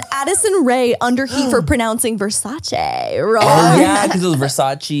relevant one. Addison Rae under heat for pronouncing Versace wrong. Oh, yeah, because it was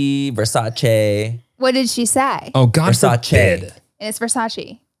Versace. What did she say? Oh, God Versace. forbid. And it's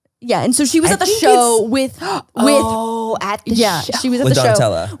Versace. Yeah, and so she was I at the think show with at the show. she was at With the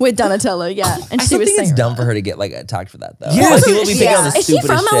Donatella. show with Donatella, yeah. And I she still was think it's saying dumb for her to get like attacked for that though. Yeah. Like, people be thinking of the Is she stupidest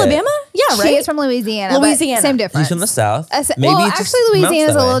from shit. Alabama? Yeah, right? She is from Louisiana. but Louisiana. Same difference. He's from the South. Well, it's just actually, Louisiana's pronounced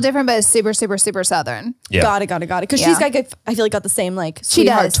that a little way. different, but it's super, super, super southern. Yeah. Got it. Because Yeah. she's got, I feel like, got the same like She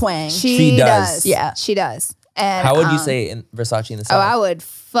sweetheart does. twang. She does. does. Yeah. She does. And How would you say in Versace in the Oh, South? I would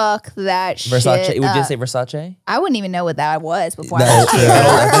fuck that Versace. shit. Would you up. say Versace? I wouldn't even know what that was before I That's got true.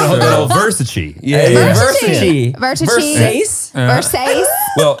 here. That old Versace. Yeah. Versace. Versace. Versace.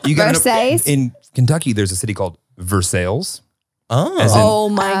 Well, you got Versace. in Kentucky. There's a city called Versailles, Oh. As in- Oh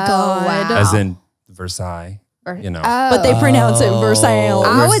my god. wow. as in Versailles. You know, But they pronounce it Versailles.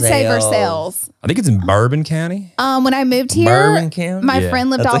 I would say Versailles. Versailles. I think it's in Bourbon County, When I moved here, Bourbon County? my Yeah. friend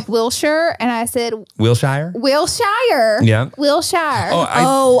lived That's off Wilshire, and I said, Wilshire. Wilshire. Yeah. Wilshire.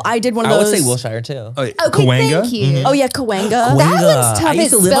 Oh, I did one of I would those. say Wilshire too. Okay, Cahuenga. thank you. Oh yeah, Cahuenga. That one's tough. I used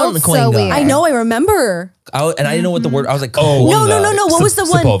to It's live on spelled so Cahuenga. weird. I know. I remember. And I didn't know what the word. I was like, Oh, No. Cahuenga. What was the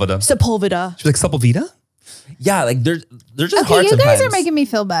one? Sepulveda. Sepulveda. She's like Sepulveda. Yeah, like they're just Okay, hard you sometimes. guys are making me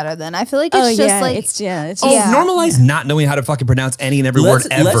feel better. Then I feel like it's just like it's Oh, Yeah. normalize not knowing how to fucking pronounce any and every Let's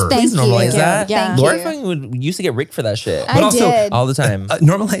word ever. please Thank you. normalize that. Yeah. Thank Laura you. fucking used to get rigged for that shit I also, did. all the time.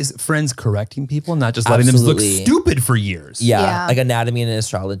 Normalize friends correcting people, not just letting them Absolutely. look stupid for years. Yeah, like anatomy and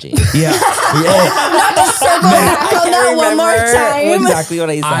astrology. Yeah. Circle back on that one more time. Exactly what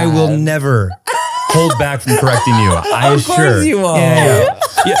I said. I will never hold back from correcting you. I Of course assure. you won't. Yeah.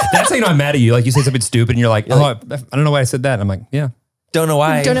 That's how you know I'm mad at you. Like you say something stupid and you're like, oh, I don't know why I said that. And I'm like, yeah. Don't know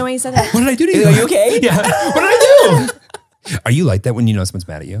why. Don't know why you said that. What did I do to you? Are you okay? Yeah. What did I do? Are you like that when you know someone's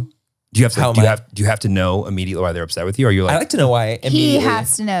mad at you? Do you have to? How Do you am I? have? Do you have to know immediately why they're upset with you? Or are you I like? like to know why. he Immediately.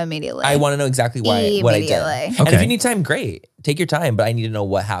 has to know immediately. I want to know exactly why what I did. Immediately. And if Okay. you need time, great. Take your time, but I need to know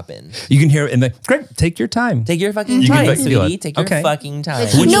what happened. You can hear it and like, great. Take your time. Take your fucking You can, time, like, feel sweetie. it. Take your Okay. fucking time.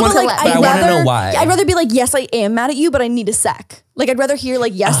 Which No, one but like to let I'd you- But I wanna rather know why. I'd rather be like, yes, I am mad at you, but I need a sec. Like I'd rather hear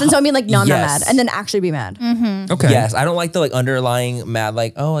like yes than so I mean like no, I'm not Yes. mad, and then actually be mad. Okay. Yes, I don't like the like underlying mad,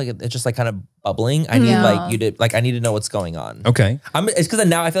 like, oh, like it's just like kind of bubbling. I need Yeah. like you to like I need to know what's going on. Okay. It's because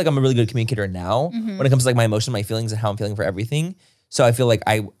now I feel like I'm a really good communicator now when it comes to like my emotions, my feelings, and how I'm feeling for everything. So I feel like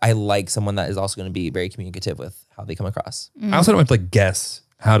I like someone that is also going to be very communicative with how they come across. I also don't have to like guess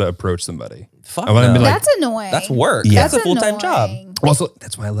how to approach somebody. Fuck I want to no. be like. That's annoying. That's work. Yeah. That's a full time job. annoying. Also,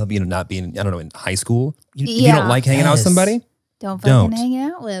 that's why I love not being. I don't know in high school. If you Yeah. don't like hanging out with Yes. somebody. Don't fucking Don't. hang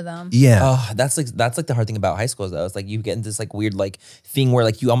out with them. Yeah. Oh, that's like the hard thing about high school though. It's like you get into this like weird like thing where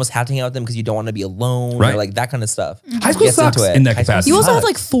like you almost have to hang out with them because you don't want to be alone Right. or like that kind of stuff. High school Gets sucks into it. in that High school capacity. You also have sucks.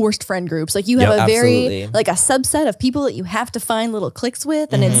 like forced friend groups. Like you have Yep. a very Absolutely. like a subset of people that you have to find little cliques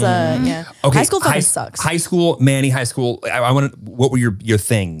with, and it's yeah. Okay. High school fucking sucks. High school, Manny. High school. I want to. What were your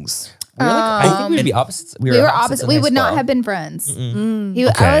things? We were like, I think we would be opposites. We were opposite. We would not have been friends.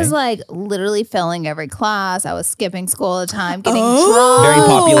 Okay. I was like literally failing every class. I was skipping school all the time, getting drunk. Very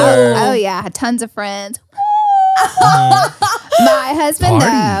popular. Oh yeah, I had tons of friends. My husband Party.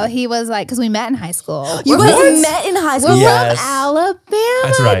 though, he was like, because we met in high school. You We're guys from- met in high We're school. Yes. from Alabama.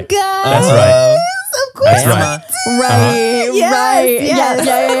 That's right. Guys. That's right. Of course. That's right. Right, Yes, right. yes.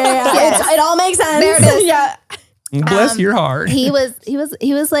 Yeah. Yes. It all makes sense. There it is. Yeah. Bless your heart. He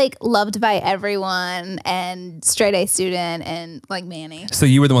was like loved by everyone and straight A student and like Manny. So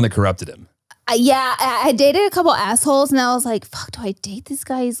you were the one that corrupted him. Yeah, I dated a couple assholes and I was like, fuck, do I date this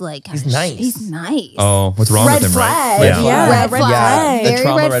guy? He's like, He's nice. He's nice. Oh, what's wrong Red with him? flag. Right? Yeah. Red red flag. flag. The Very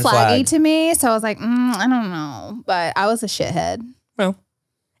trauma red red flaggy flag. to me. So I was like, I don't know. But I was a shithead. Well,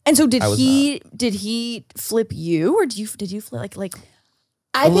 And so did I was he flip you, or did you flip like?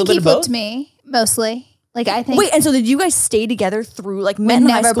 I little think bit he of flipped both? me mostly. Like I think Wait, and so did you guys stay together through like we men in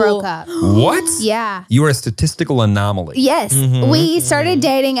high never school? broke up. what? Yeah. You are a statistical anomaly. Yes, we started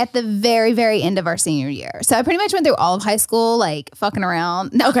dating at the very, very end of our senior year. So I pretty much went through all of high school, like fucking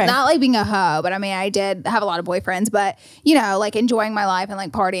around. No, Okay. not like being a hoe, but I mean, I did have a lot of boyfriends, but you know, like enjoying my life and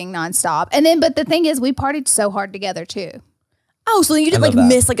like partying nonstop. And then, but the thing is, we partied so hard together too. Oh, so you didn't love like that.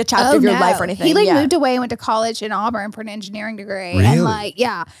 miss like a chapter of your life or anything? He like Yeah. moved away and went to college in Auburn for an engineering degree. Really? And like,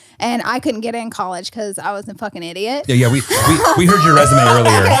 yeah. And I couldn't get in college because I was a fucking idiot. Yeah. We heard your resume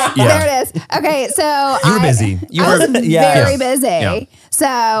earlier. Yeah. There it is. Okay, so You were busy. You I were was Yeah. very busy. Yeah. So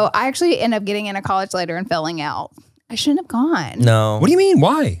I actually ended up getting into college later and failing out. I shouldn't have gone. No. What do you mean?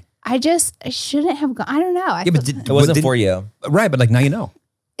 Why? I shouldn't have gone. I don't know. Yeah, but It wasn't for you. Right, but like now you know.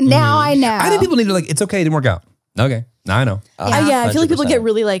 now I know. I think people need to like. It's okay. It didn't work out. Okay. Now I know. Yeah, I feel like people 100%. get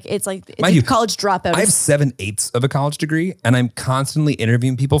really like it's like it's Mind like you, college dropout. I have 7/8 of a college degree, and I'm constantly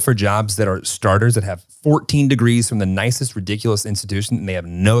interviewing people for jobs that are starters that have 14 degrees from the nicest, ridiculous institution, and they have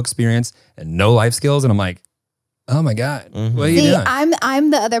no experience and no life skills. And I'm like, Oh my God. Mm-hmm. What are you See, doing? I'm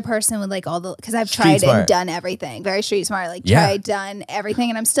the other person with like all the because I've Street tried smart. and done everything. Very street smart. Like Yeah. tried, done everything,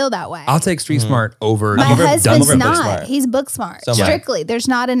 and I'm still that way. I'll take street smart over. My I've never done husband's over book not. smart. He's book smart. So am I. Strictly. There's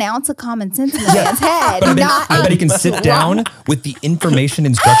not an ounce of common sense in the man's head. But I bet he can sit down with the information,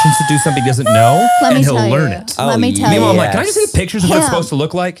 instructions to do something he doesn't know, Let and me he'll tell learn you. it. Oh, Let me tell Meanwhile, I'm you. like, can I just see pictures of what it's Him. supposed to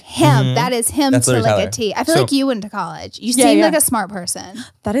look like? Him. That is him That's to what like Tyler. a T. I feel So- like you went to college. You Yeah, seem yeah. like a smart person.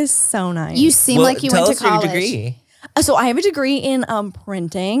 That is so nice. You seem Well, like you tell went to us your college. degree. So I have a degree in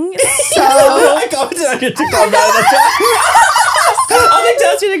printing. So I commented on your TikTok about it. I'm like,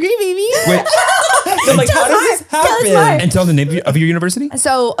 tell us your degree, baby. Wait, I'm like, how does this happen? and tell the name of your university.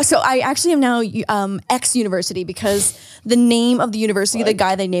 So I actually am now X University because the name of the university, the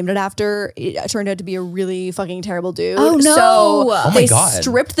guy they named it after, it turned out to be a really fucking terrible dude. Oh, no. So Oh, my they God.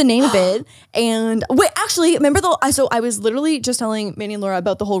 stripped the name of it. And wait, actually, remember so I was literally just telling Manny and Laura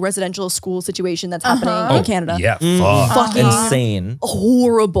about the whole residential school situation that's happening in Canada. Yeah, fuck. Fucking Insane.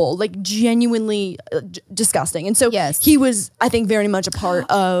 horrible, like genuinely disgusting. And so Yes. he was, I think, very much a part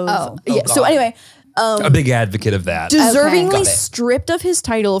of. Oh. Yeah. So anyway, A big advocate of that. deservingly Got it. stripped of his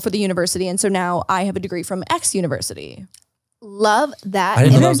title for the university, and so now I have a degree from X University. love that I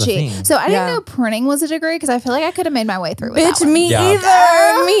didn't know that was a energy. thing. So I didn't Yeah. know printing was a degree because I feel like I could have made my way through with that Bitch, one. me Yeah.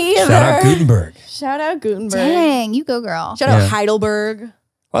 either. Me either. Shout out Gutenberg. Shout out Gutenberg. Dang, you go girl. Shout Yeah. out Heidelberg.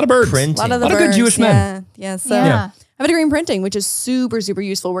 A lot of birds. Printing. A lot of the Lot of good birds. Jewish men. Yeah. So Yeah. I have a degree in printing, which is super, super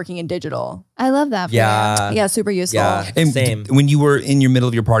useful working in digital. I love that. For Yeah. Yeah, super useful. Yeah. And Same. when you were in your middle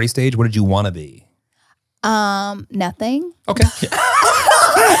of your party stage, what did you want to be? you. Nothing. Okay.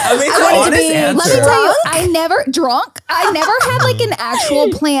 I mean, it's an wanted to honest be- answer. Let me tell you, I never drunk. I never had like an actual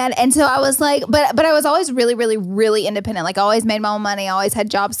plan, and so I was like, but I was always really, really, really independent. Like, always made my own money. Always had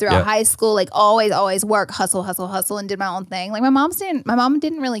jobs throughout Yeah. high school. Like, always work, hustle, and did my own thing. Like, my mom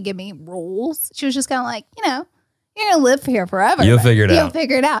didn't really give me rules. She was just kind of like, you're gonna live here forever. You'll figure it You'll out.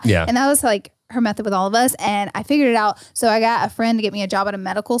 figure it out. Yeah. And that was like her method with all of us, and I figured it out. So I got a friend to get me a job at a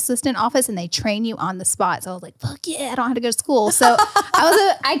medical assistant office, and they train you on the spot. So I was like, "Fuck yeah, I don't have to go to school." So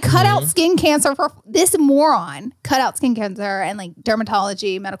I cut out skin cancer for this moron. Cut out skin cancer and like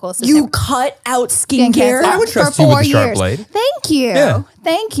dermatology, medical assistant. You cut out skin skincare. cancer I would for trust you with 4 the sharp years. blade. Thank you. Yeah.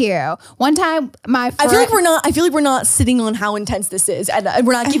 Thank you. One time, my I friend, feel like we're not sitting on how intense this is, and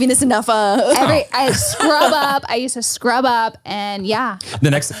we're not giving this enough. I scrub up. I used to scrub up, and yeah. The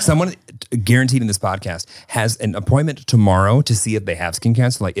next, someone guaranteed in this podcast has an appointment tomorrow to see if they have skin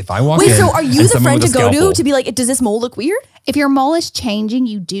cancer. Like, if I walk Wait, in, so are you and the someone friend with to a go to scalpel- be like, does this mole look weird? If your mole is changing,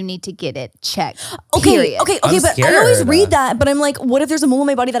 you do need to get it checked. Okay, Period. okay, I'm but I always scared. read that, but I'm like, what if there's a mole in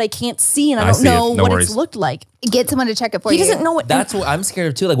my body that I can't see and I I don't see it. know No what worries. it's looked like? Get someone to check it for He you. doesn't know what. That's what I'm scared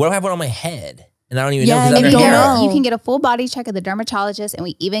of too. Like, what if I have one on my head and I don't even Yeah, know? 'cause and I'm you You don't scared. know. you can get a full body check at the dermatologist, and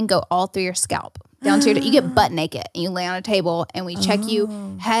we even go all through your scalp down to your. You get butt naked, and you lay on a table, and we check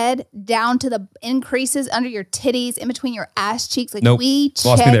you head down to the increases under your titties, in between your ass cheeks. Like Nope. we check.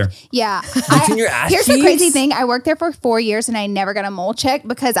 Lost me there. Yeah, Between your ass Here's the crazy cheeks? thing: I worked there for 4 years, and I never got a mole check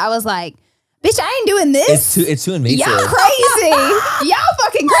because I was like, "Bitch, I ain't doing this." It's too invasive. Y'all crazy. Y'all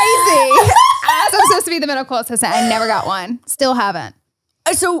fucking crazy. As I'm supposed to be the medical assistant, I never got one. Still haven't.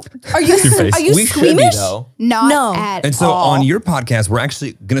 So are you Your face. are you We should be squeamish? though. Not No. at And so all. on your podcast, we're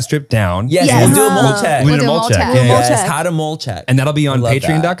actually gonna strip down. Yes, Yes. we'll do a mole check. We'll We'll do a do a mole mole check. check. Yeah, yeah, Mole yeah. check. Yes, how to mole check. And that'll be on love that.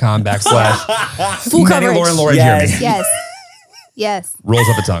 patreon.com / Full Manny, coverage. Lauren, Laura, Yes. Jeremy. Yes. Yes. Rolls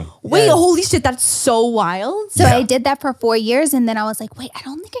up a tongue. Wait, Yes. holy shit, that's so wild. So Yeah. I did that for 4 years, and then I was like, wait, I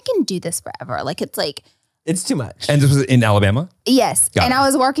don't think I can do this forever. Like, it's like, It's too much. And this was in Alabama? yes. Got And it. I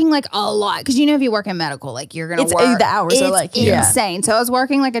was working like a lot. Because if you work in medical, like you're gonna It's- work. the hours are it's like- yeah. insane. So I was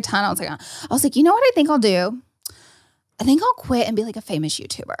working like a ton. I was like, you know what I think I'll do? I think I'll quit and be like a famous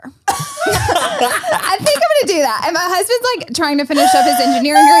YouTuber. I think I'm gonna do that. And my husband's like trying to finish up his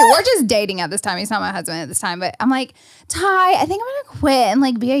engineering degree. We're just dating at this time. He's not my husband at this time. But I'm like, Ty, I think I'm gonna quit and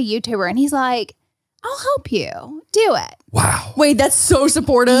like be a YouTuber. And he's like, I'll help you. Do it. Wow. Wait, that's so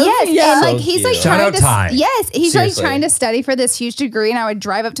supportive. Yes, Yeah. and like So he's like cute. Shout trying out to Ty. yes, he's Seriously. like trying to study for this huge degree, and I would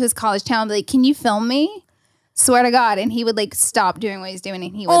drive up to his college town and be like, "Can you film me?" Swear to God, and he would like stop doing what he's doing,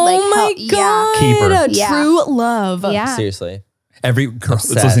 and he would Oh like my help. god. Keeper. Yeah. True love. Yeah, Seriously. Every girl that's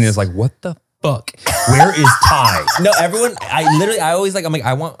Obsessed. listening is like, what the fuck? Where is Ty? No, everyone. I always like. I'm like,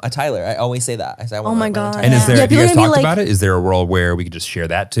 I want a Tyler. I always say that. I say, I want Oh my like, God. And is there, Yeah, have you people guys are gonna be talked like- about it? Is there a world where we could just share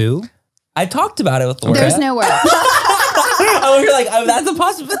that too? I talked about it with Laura. There's no way. Oh, you're like, oh, that's a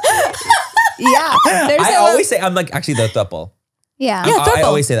possibility. Yeah, there's I no always say, I'm like, actually, the throuple. yeah. Yeah. I throuple.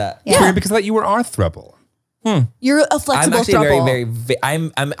 always say that. It's weird because I thought you were our throuple. You're a I'm flexible actually throuple.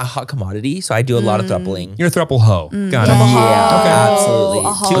 I'm a hot commodity, so I do a lot of throupling. You're a throuple hoe. Got it. Yeah, absolutely.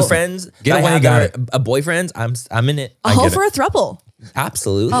 A hoe. 2 friends. Get it that when I you got have that are a boyfriend. I'm in it. A hoe get for a throuple.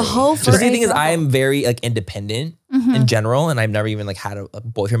 Absolutely. A hoe for Just the a thing is, throuple. I'm very like independent in general, and I've never even like had a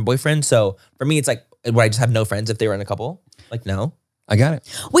boyfriend. So for me, it's like, would I just have no friends if they were in a couple? Like, no. I got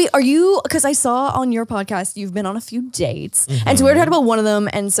it. Wait, are you, because I saw on your podcast, you've been on a few dates. And so we were talking about one of them.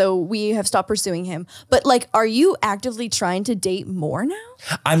 And so we have stopped pursuing him. But like, are you actively trying to date more now?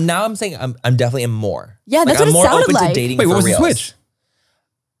 I'm saying I'm definitely in more. Yeah, Like, that's what I'm it more sounded open like. to dating. Wait, for what was reals. the switch?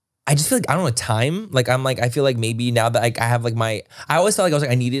 I just feel like I don't know time. Like I feel like maybe now that like I have like I always felt like I was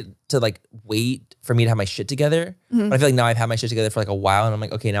like I needed to like wait for me to have my shit together. But I feel like now I've had my shit together for like a while, and I'm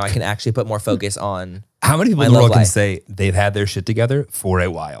like, okay, now I can actually put more focus on. How many people My in the love world can life. say they've had their shit together for a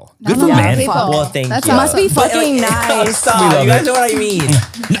while? Not Good for a lot of Manny. people. Well, thank That's you. Must be awesome. fucking nice. Stop. You guys know what I mean.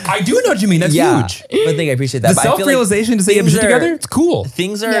 I do know what you mean. That's huge. But I think I appreciate that. The But I feel like self-realization to say you have your shit things are- together, it's cool.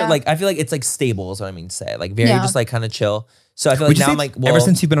 Things are Yeah. like I feel like it's like stable is what I mean to say. Like very Yeah. just like kind of chill. So I feel Would like you now say I'm like, well, ever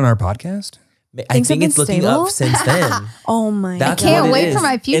since you've been on our podcast? I Things have think it's been looking stable? up since then. Oh my That's God. Can't what it wait is. for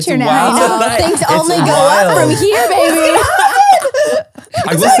my future It's now. wild. I know. It's Things only go wild. up from here, baby.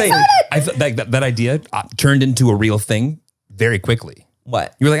 I will say, I feel like that idea turned into a real thing very quickly.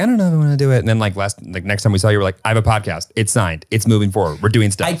 What? You were like, I don't know if I want to do it. And then next time we saw you, were like, I have a podcast. It's signed. It's moving forward. We're doing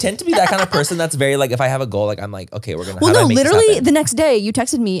stuff. I tend to be that kind of person that's very like if I have a goal, like I'm like, okay, we're gonna. Well, how do I no, make this literally happen? the next day you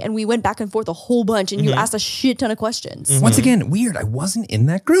texted me and we went back and forth a whole bunch and you asked a shit ton of questions. Once again, weird. I wasn't in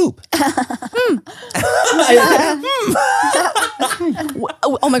that group. Oh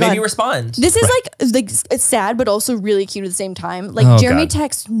my God. Maybe respond. This is like it's sad, but also really cute at the same time. Like Oh, Jeremy God.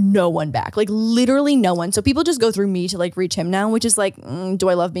 texts no one back, like literally no one. So people just go through me to like reach him now, which is like, do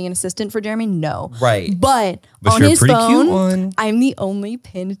I love being an assistant for Jeremy? No. Right. But on you're a his pretty cute phone, one. I'm the only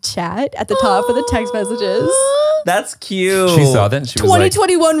pinned chat at the top of the text messages. That's cute. She saw that and she was like,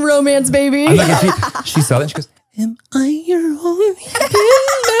 2021 romance, baby. I'm like, and she saw that and she goes, am I your only message?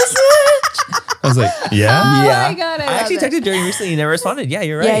 I was like, yeah. Yeah. my God, I I actually love it. texted Jerry recently. You never responded. Yeah,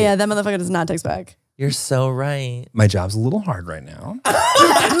 you're right. Yeah, that motherfucker does not text back. You're so right. My job's a little hard right now.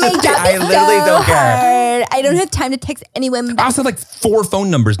 I literally don't care. I don't have time to text anyone I back. also have like 4 phone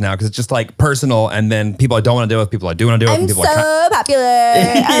numbers now because it's just like personal, and then people I don't want to deal with, people I do want to deal with, I'm and people so I can't. popular.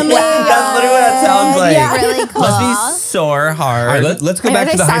 Yeah, Oh my that's literally what that sounds like. Yeah, really cool. Must be so hard. All right, let's go I back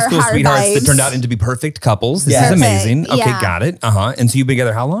know to the they high sour school hard sweethearts that vibes. turned out into be perfect couples. This Yes. is Perfect, amazing. Okay, yeah. got it. And so you've been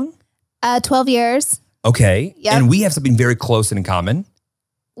together how long? 12 years. Okay. Yep. And we have something very close in common.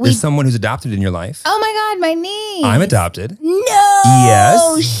 There's someone who's adopted in your life. Oh my God, my niece. I'm adopted. No.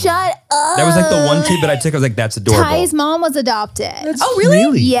 Yes. Shut up. That was like the one tweet that I took. I was like, that's adorable. Ty's mom was adopted. Oh,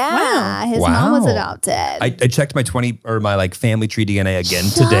 really? Yeah, his mom was Wow. adopted. I checked my my like family tree DNA again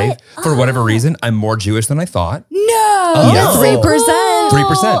today. For whatever reason, I'm more Jewish than I thought. No. Yes. 3%.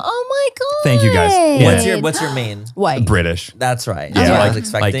 3%. Oh my God. Thank you, guys. Yeah. What's your main? White. British. That's right. Yeah, That's what I was like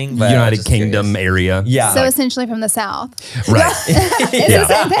expecting. but I was United just Kingdom curious. area. Yeah. so essentially from the South. Right. It's Yeah. the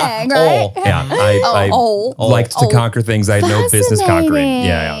same thing, right? Oh. Yeah. I liked to conquer things I had no business conquering.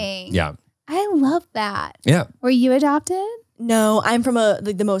 Yeah. Fascinating. Yeah. I love that. Yeah. Were you adopted? No, I'm from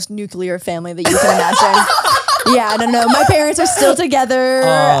the most nuclear family that you can imagine. Yeah, I don't know. My parents are still together.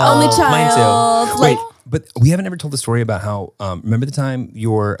 Only mine child. too. Like, Wait, but we haven't ever told the story about how, remember the time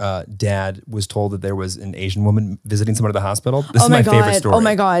your dad was told that there was an Asian woman visiting someone at the hospital? This is my favorite story. Oh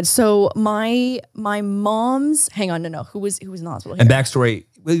my God. So my mom's, hang on, no. Who was in the hospital here? And backstory,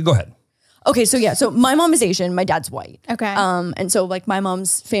 well, go ahead. Okay, so yeah, so my mom is Asian, my dad's white. Okay. And so like my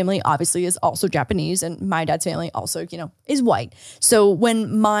mom's family obviously is also Japanese, and my dad's family also, is white. So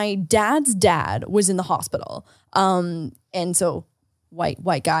when my dad's dad was in the hospital, and so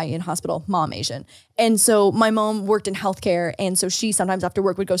white guy in hospital, mom Asian. And so my mom worked in healthcare, and so she sometimes after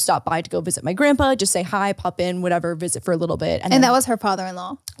work would go stop by to go visit my grandpa, just say hi, pop in, whatever, visit for a little bit. And that was her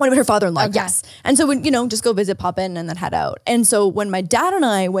father-in-law. One of her father-in-law, Okay. yes. And so when, just go visit, pop in, and then head out. And so when my dad and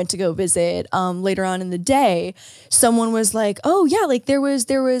I went to go visit later on in the day, someone was like, oh yeah, like there was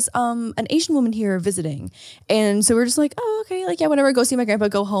an Asian woman here visiting. And so we're just like, oh, okay, like yeah, whatever, go see my grandpa,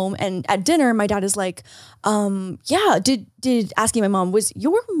 go home. And at dinner, my dad is like, yeah, did asking my mom,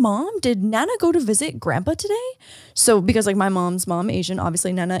 did Nana go to visit grandpa today? So because like my mom's mom Asian,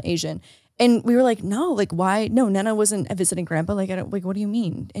 obviously Nana Asian. And we were like, no, like why? No, Nana wasn't visiting grandpa. Like, what do you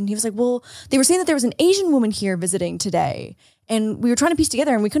mean? And he was like, well, they were saying that there was an Asian woman here visiting today. And we were trying to piece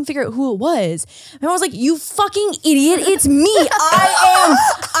together and we couldn't figure out who it was. And I was like, you fucking idiot. It's me.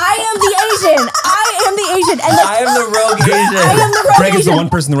 I am the Asian. I am the Asian. And like, I am the rogue Asian. I am the rogue Greg is the Asian. one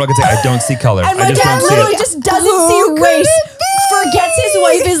person in the world can say, I don't see color. And I my just dad don't see literally it. just doesn't see race. Forgets his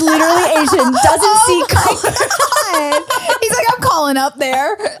wife is literally Asian. Doesn't see color. He's like, I'm calling up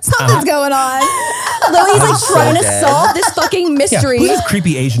there. Something's going on. Although he's like so trying to dead. solve this fucking mystery. Who's this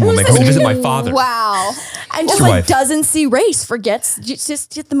creepy Asian woman coming to visit my father? Wow. And just Your like wife. doesn't see race, forgets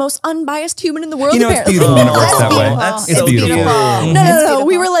just the most unbiased human in the world. You know, it's apparently. beautiful when it works That's that way. beautiful. That's It's so beautiful. cute. No, no.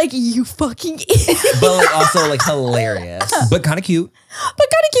 We were like, you fucking idiot. But like also like hilarious. But kind of cute. But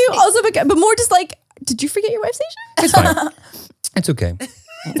kind of cute. Also, but more just like, did you forget your wife's nation? It's fine. It's okay.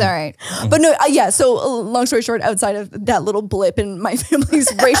 It's all right. But no, yeah. So long story short, outside of that little blip in my family's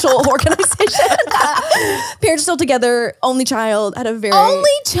racial organization, parents are still together. Only child, had a very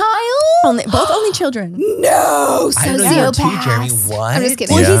Only child? both only children. No, I didn't know you were two, sociopaths. Jeremy. What? I'm just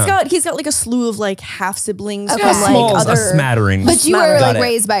kidding. Well, Yeah. he's got like a slew of like half siblings Okay. from like Small, other a smattering. But you were Got like it.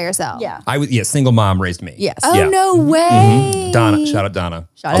 raised by yourself. Yeah. Single mom raised me. Yes. Oh, Yeah. no way. Donna, shout out Donna.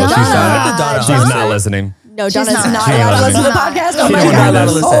 Shout Although out she's Donna. not, Donna. she's not listening. No, Donna's not. not She ain't allowed to listen to the listening. podcast. Oh She my ain't god. allowed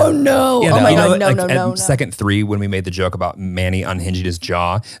to listen. Oh no. Yeah, Oh my you know, god. No, like, no, at no. second 3, when we made the joke about Manny unhinging his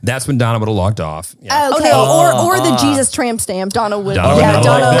jaw, that's when Donna would have logged off. Yeah. Oh Okay. no, or the Jesus tramp stamp. Donna would. Donna would not like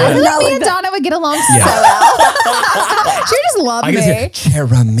that. I would feel not like me like and that. Donna would get along so Yeah. well. She just loved I me. can say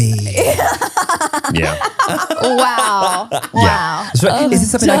Jeremy. Yeah. Wow. Wow. So, is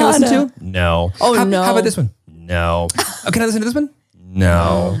this something I can listen Donna. to? No. Oh, how, no. How about this one? No. Oh, can I listen to this one?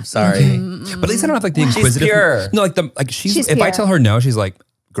 No. Sorry. But at least I don't have like the She's inquisitive. pure. No, like she's She's if I pure. tell her no, she's like,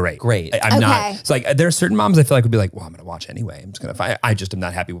 great. Great. I'm Okay. not. It's like there are certain moms I feel like would be like, well, I'm gonna watch anyway. I'm just gonna. I just am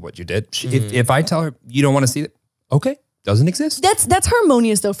not happy with what you did. If I tell her you don't want to see it, okay, doesn't exist. That's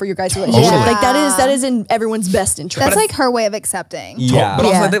harmonious though for your guys' relationship. Totally. Like that is in everyone's best interest. That's like her way of accepting. Yeah. But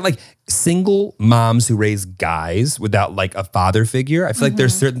also, Yeah. I think like single moms who raise guys without like a father figure, I feel like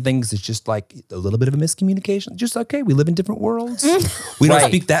there's certain things it's just like a little bit of a miscommunication. Just okay, we live in different worlds. We don't Right.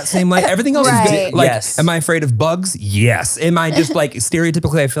 speak that same language. Everything else is Right. good. Like, Yes. am I afraid of bugs? Yes. Am I just like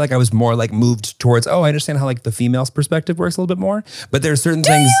stereotypically? I feel like I was more like moved towards. Oh, I understand how like the female's perspective works a little bit more. But there are certain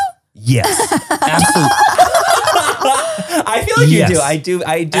things. Yes, absolutely. I feel like Yes. you do. I do get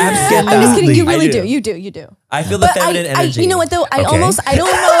I'm that. just kidding. You I really do. do. You do. I feel the But feminine energy. you know what though? I Okay. don't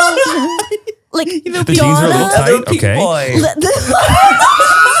know. Like The jeans are a little Donna- tight. Little pink Okay. boy.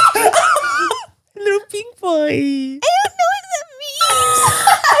 the- Little pink boy.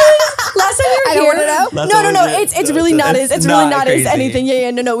 Last time I you don't were here, wanna know. no. It's really not as It's really not not as crazy. anything. Yeah.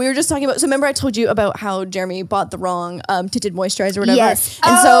 No. We were just talking about. So remember, I told you about how Jeremy bought the wrong tinted moisturizer, or whatever. Yes.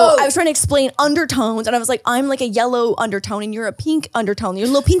 And Oh. so I was trying to explain undertones, and I was like, I'm like a yellow undertone, and you're a pink undertone. You're a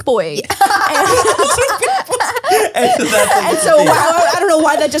little pink boy. And so wow, I don't know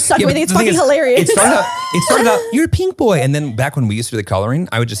why that just stuck Yeah, with but me. It's the thing fucking is, hilarious. It started out, you're a pink boy. And then back when we used to do the coloring,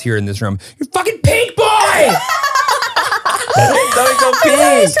 I would just hear in this room, you're fucking pink boy. Don't go I was pink.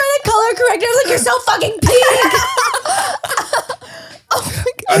 trying to color correct. I was like, you're so fucking pink.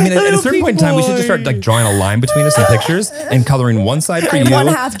 I mean, at a certain point in time, we should just start like drawing a line between us in pictures and coloring one side for you One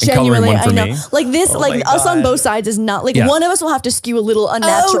half and coloring genuinely, one for I know. me. Like this, like my us on God. both sides is not like Yeah. one of us will have to skew a little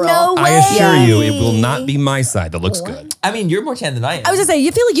unnatural. no I assure way. you, it will not be my side that looks good. I mean, you're more tan than I am. I was gonna say,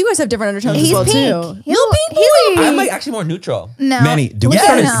 you feel like you guys have different undertones He's as well pink. too. He's Little a- pink he's a boy. I'm like actually more neutral. No. Manny, do we Look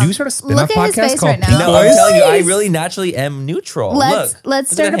start at a him. spin-off Look at his podcast face called right now. Pink No, I'm Boys? telling you, I really naturally am neutral. Let's Look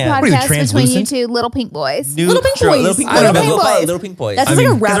start a at him. What are you, podcast between you translucent? two little pink boys. Little pink Neutral. boys. Little pink I boys. don't know. We'll call it Boys. Little pink boys. That's I like a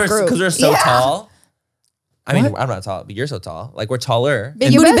mean, rap group. Because we're so Yeah. tall. I mean, What? I'm not tall, but you're so tall. Like we're taller.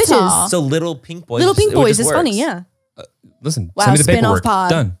 Big You're booty both bitches. tall. So little pink boys. Little pink it just boys is works. funny, yeah. Listen, Wow, send me the spin-off paperwork. pod.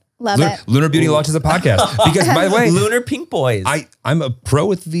 Done. Love it. Lunar Beauty launches a podcast. Because by the way, Lunar pink boys. I'm a pro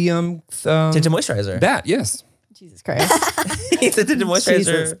with the Tinted moisturizer. that, yes. Jesus Christ. It's a tinted moisturizer.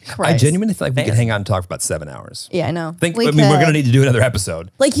 Jesus I Christ. genuinely feel like we could Fan. hang out and talk for about 7 hours. Yeah, I know. We We're could. gonna need to do another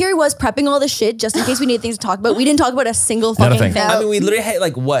episode. Like here he was prepping all the shit just in case we need things to talk about. We didn't talk about a single Not a fucking thing. thing. I mean, we literally had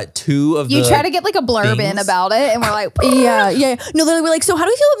like what 2 of You the. try to get like a blurb in things. about it, and we're like, Yeah. No, literally, we're like, so how do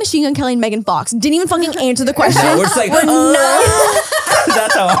we feel about Machine Gun Kelly and Megan Fox? Didn't even fucking answer the question. We're just like,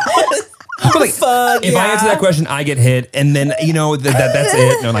 that's how. But like, Fuck if I yeah. answer that question, I get hit, and then that's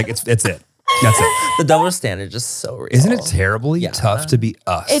it. No, like it's it. That's it. The double standard is just so real. Isn't it terribly Yeah. tough to be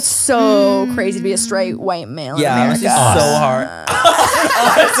us? It's so crazy to be a straight white male in Yeah, it's America. just so hard.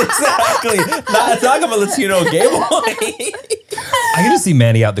 That's exactly. It's not like a Latino gay boy. I can just see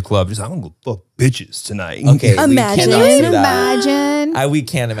Manny out the club. Just I'm gonna go fuck bitches tonight. Okay, we Imagine. cannot can see you that. imagine? We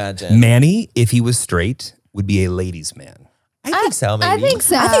can't imagine. Manny, if he was straight, would be a ladies' man. I think so. Maybe. I think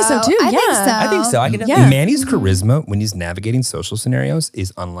so. I think so, too, I think yeah. so. I think so. I can. Yeah. Manny's charisma when he's navigating social scenarios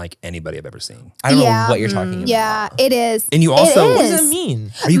is unlike anybody I've ever seen. I don't Yeah. know what you're talking about. Yeah, it is. And you also- It What does is. that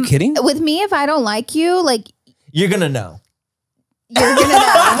mean? Are you kidding? With me, if I don't like you, like You're gonna know. You're gonna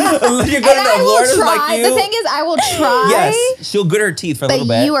know. You're And gonna know. I will Lauren is try. like you. The thing is, I will try. Yes, she'll grit her teeth for a But little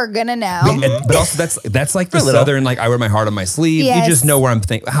bit. you are gonna know. But also that's like the a little. southern, like I wear my heart on my sleeve. Yes. You just know where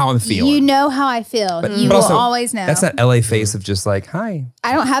how I'm feeling. You know how I feel. You But will also, always know. That's that LA face of just like, hi.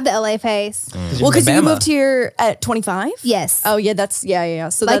 I don't have the LA face. Well, because you moved here at 25? Yes. Oh, yeah, that's, yeah.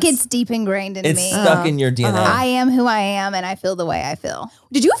 So Like that's, it's deep ingrained in It's me. stuck in your DNA. I am who I am, and I feel the way I feel.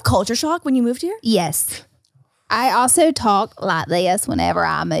 did you have culture shock when you moved here? Yes. I also talk like this whenever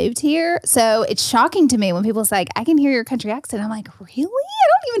I moved here. So it's shocking to me when people's like, I can hear your country accent. I'm like, really?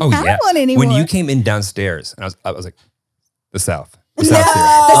 I don't even have one anymore. When you came in downstairs, and I was like, the South. The No, South's here.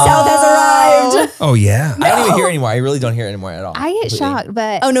 the South has arrived. Oh yeah. I don't even hear it anymore. I really don't hear it anymore at all. I get shocked,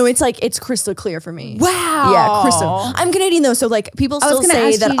 but Oh no, it's crystal clear for me. wow. Yeah, crystal. I'm Canadian though, so like people I was still gonna say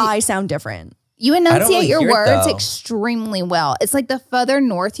ask that you- I sound different. You enunciate really your hear it, words though. extremely well. It's like the further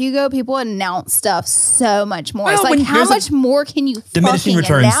north you go, people announce stuff so much more. Well, it's like, when how there's a much more can you Diminishing fucking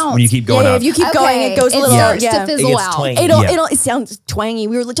returns announce? when you keep going Yeah, up. if you keep going, it goes a it little starts yeah. to It fizzle gets out. twangy. It sounds twangy.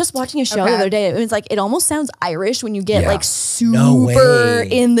 We were just watching a show the Okay. other day. It was like it almost sounds Irish when you get Yeah. like No super way.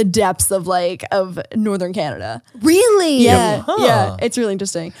 in the depths of northern Canada. Really? Yeah, Huh. yeah, it's really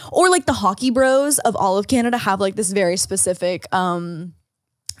interesting. Or like the hockey bros of all of Canada have like this very specific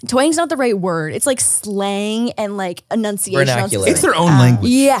twang's not the right word. It's like slang and like enunciation. on Vernacular. It's their own specific-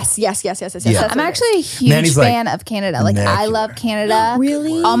 language. Yes. Yeah. That's I'm what it is. actually a huge Manny's like, fan of Canada. Like I vernacular. love Canada.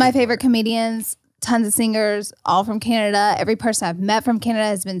 Really? All my favorite comedians, tons of singers, all from Canada. Every person I've met from Canada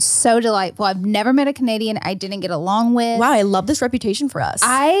has been so delightful. I've never met a Canadian I didn't get along with. Wow, I love this reputation for us.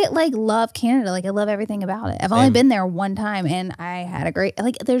 I like love Canada. Like I love everything about it. I've only been there one time and I had a great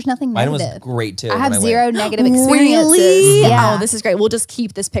there's nothing Mine was negative. great too. I when have went. zero negative experiences. Really? Yeah. Oh, this is great. We'll just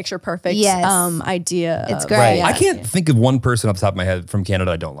keep this picture perfect Yes. idea. It's of- great. Right. Yeah. I can't think of one person off the top of my head from Canada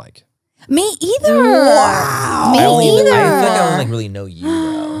I don't like. Me either. Me I only, either. I feel like I don't like really know you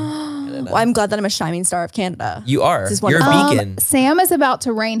though. Well, I'm glad that I'm a shining star of Canada. You are. This is You're a wonderful. beacon. Sam is about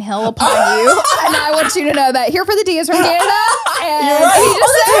to rain hell upon you, and I want you to know that. Here for the D is from Canada, and he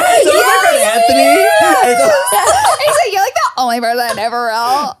just said, So my friend Anthony. he's like, you're like the only person I never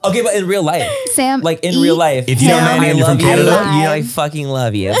wrote. Okay, but in real life, Sam, like in real life, If you know Yeah. Manny and you're from love you. Canada, You know I fucking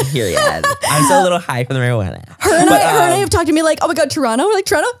love you. Period. I'm still a little high from the marijuana. Her and I have talked to me like, oh my God, Toronto. We're like,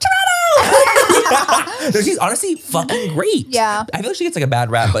 Toronto. No, she's honestly fucking great. Yeah. I feel like she gets like a bad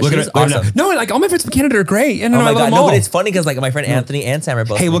rap, but Look at she's her. Look at awesome. her. No, like all my friends from Canada are great. And Oh I my love god, them no, all. but it's funny because like my friend Anthony and Sam are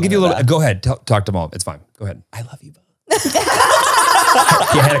both. Hey, we'll from give you a little. Canada. Go ahead. Talk to them all. It's fine. Go ahead. I love you both.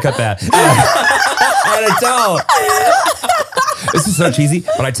 Yeah, I had to cut that. I don't. This is so cheesy,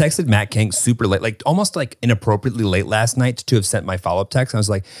 but I texted Matt King super late, like almost like inappropriately late last night to have sent my follow-up text. I was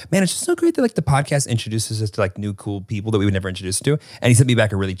like, man, it's just so great that like the podcast introduces us to like new cool people that we would never introduce to. And he sent me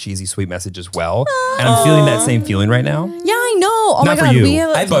back a really cheesy, sweet message as well. And I'm feeling that same feeling right now. Yeah, I know. Oh Not my for God. you, We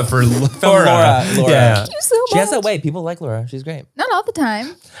have but for Laura. Laura. Yeah. Thank you so much. She has that way. People like Laura. She's great. not all the time.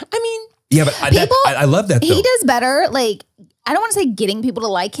 I mean, Yeah, but I love that though. He does better. Like I don't want to say getting people to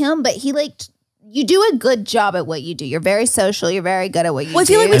like him, but he like you do a good job at what you do. You're very social. You're very good at what you do. Well, I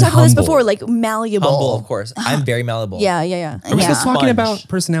feel like we And talked about this humble. before, like malleable. humble, of course. I'm very malleable. Yeah, yeah, yeah. Are we still Yeah. talking Sponge. about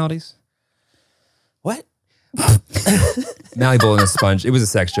personalities? What? Malleable and a sponge. It was a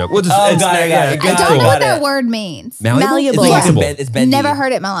sex joke. We'll just. Oh, it's- got it, got it, I got don't know it. what that word means. Malleable. It's Malleable. like Flexible. it's bendy. Never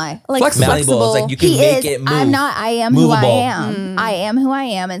heard it in my life. Like Flexible. Malleable. It's like you can He make is. it move. I'm not. I am who Movable. I am. I am who I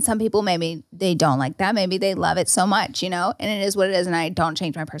am. And some people maybe they don't like that. Maybe they love it so much, you know. And it is what it is. And I don't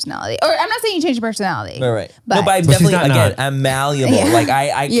change my personality. Or I'm not saying you change your personality. Right. But- No, but I'm But she's definitely not again, I'm malleable. Yeah. Like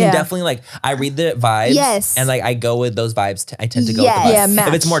I can Yeah. definitely like I read the vibes. Yes. And like I go with those vibes. I tend to go Yes. with the vibes. Yeah, match.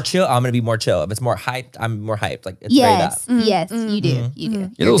 If it's more chill, I'm gonna be more chill. If it's more hyped, I'm more hyped. Like it's very that. Yes. Yes. You do. You do.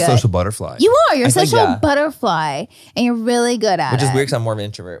 You're a little good. social butterfly. You are. You're a I think, social yeah. butterfly, and you're really good at Which it. is weird because I'm more of an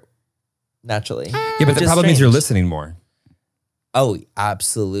introvert. Naturally. Yeah, but Which the is problem means you're strange. listening more. Oh,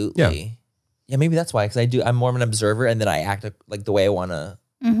 absolutely. Yeah, maybe that's why. Because I'm more of an observer, and then I act like the way I want to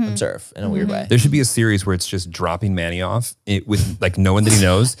observe in a weird way. There should be a series where it's just dropping Manny off with like no one that he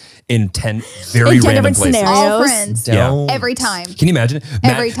knows in 10 very In 10 random different places. scenarios. all friends. Yeah. Don't. Every time. Can you imagine?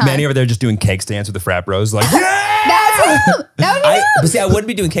 Every time. Manny over there just doing cake stands with the frat bros, like, yeah! That's him. That would be him. But see, I wouldn't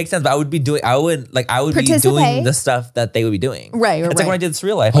be doing cake stands, but I would be doing be Participate. doing the stuff that they would be doing. Right, It's like when I did this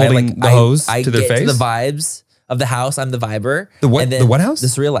real life. Holding the hose I to their get face? to the vibes of the house. I'm the viber. The what- And then the what house?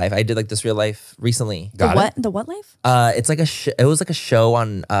 This real life. I did like this real life recently. Got What? The what life? It's like it was like a show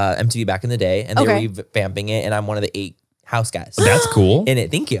on MTV back in the day, and they Okay. were revamping it, and I'm one of the 8 house guys. That's cool. in it.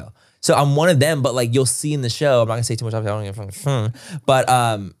 Thank you. So I'm one of them, but like you'll see in the show, I'm not gonna say too much. I don't get but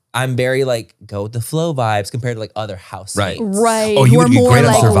I'm very like go with the flow vibes compared to like other house Right. mates. Right. Oh, you Who would are be more great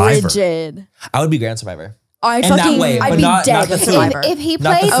on like Survivor. rigid. I would be Grand Survivor. I In that fucking, way, I'd but be not dead. the with food. Survivor. If he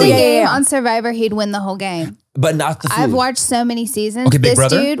Not the played the food. game Yeah. on Survivor, he'd win the whole game. But not the food. I've watched so many seasons. Okay, Big this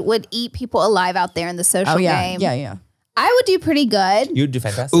Brother? dude would eat people alive out there in the social Oh yeah, game. yeah. I would do pretty good. You'd do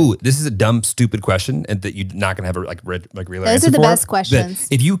fantastic. Ooh, this is a dumb, stupid question, and that you're not gonna have a real Those answer are the for. best But questions.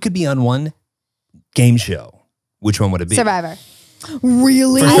 if you could be on one game show, which one would it be? Survivor.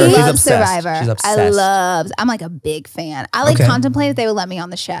 Really? For I sure. She's love obsessed. Survivor. She's obsessed. I'm like a big fan. I like Okay. contemplate if they would let me on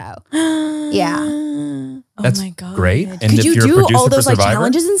the show. Yeah. That's oh my God. great. And Could if you you're a do producer all those for like Survivor?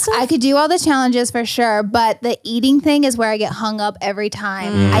 challenges and stuff? I could do all the challenges for sure, but the eating thing is where I get hung up every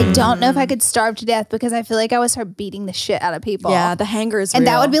time. I don't know if I could starve to death because I feel like I would start beating the shit out of people. Yeah, the hanger is and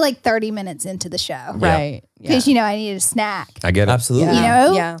that real. would be like 30 minutes into the show. right. Because, you know, I need a snack. I get it. Absolutely. You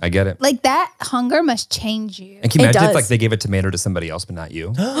know? Yeah. I get it. Like that hunger must change you. And can you It imagine if does. like they gave a tomato to somebody else but not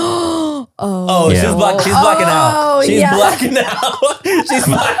you? Oh, Yeah. she's blacking out. She's yeah. blacking out. She's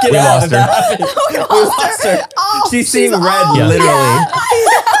blacking We out. lost her. We lost her. She's seeing red, Yeah. literally.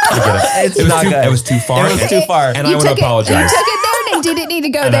 I get it. It's It was not too, good. It was too far. It was too far. And I You want to took it- apologize. You took it there and didn't need to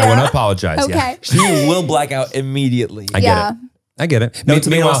go And there. I want to apologize. Okay. Yeah. She will black out immediately. I get Yeah. it. I get it. No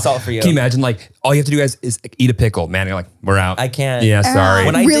tomato salt for you. Can you imagine like all you have to do guys is eat a pickle? Man, you're like, we're out. I can't. Yeah, sorry.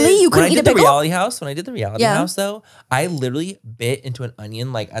 When I Really? You when I couldn't eat did a the pickle? reality house, when I did the reality Yeah. house though, I literally bit into an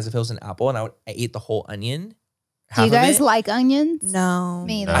onion like as if it was an apple, and I ate the whole onion. Do half you of guys it. like onions? No.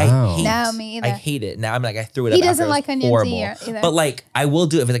 Me either. No. I Oh. hate. No, me either. I hate it. Now I'm like I threw it. He up doesn't after. It was like onions horrible. either. But like I will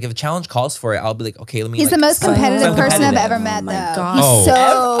do it if a challenge calls for it. I'll be like, okay, let me. He's like, the most competitive I'm person I've competitive. ever met, Oh my though. God. He's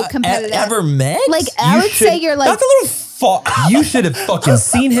Oh. so competitive. Ever met? Like, I You would should- say you're like, That's a little fuck. You should have fucking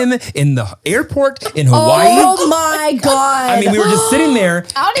seen him in the airport in Hawaii. Oh my God. I mean, we were just sitting there.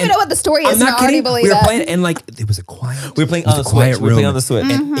 I don't even and know what the story is. I'm and I not already kidding. believe We were it. playing, and like it was a quiet. We were playing it was on a the quiet Switch. We were playing room. on the Switch.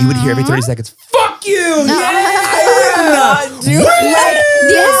 And he would hear every 30 seconds, "Fuck you!" Not do like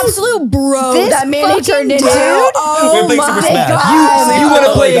the absolute bro This that Manny fucking turned into. dude. Oh We're playing Super my Smash. God. You want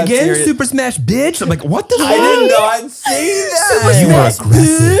to Oh, play that's again, serious. Super Smash, bitch? I'm like, what the I fuck? did not say that. You were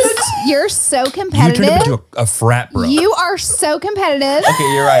aggressive. You're so You turned competitive. him into a frat bro. You are so competitive.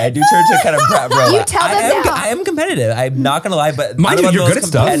 Okay, you're right. I do turn to kind of brat bro. You tell them now. I am competitive. I'm not gonna lie, but Mind I'm you, the you're most good at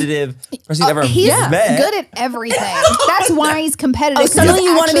stuff. competitive person you've ever He's met. good at everything. That's why he's competitive. Oh, 'cause suddenly he's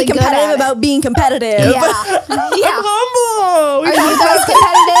you want to be actually good competitive at it. about being competitive. Yeah. Yeah. Humble. Are you guys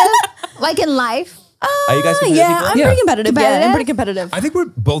competitive? Like in life? Are you guys competitive Yeah, people? I'm Yeah. pretty competitive. Yeah, I'm Competitive? pretty competitive. I think we're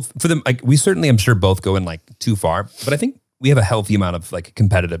both for them. Like we certainly, I'm sure, both going like too far. But I think we have a healthy amount of like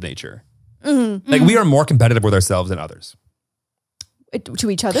competitive nature. Like we are more competitive with ourselves than others. To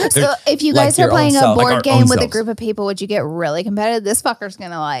each other. So if you Like guys are your own playing a self, like board our game own with a selves. group of people, would you get really competitive? This fucker's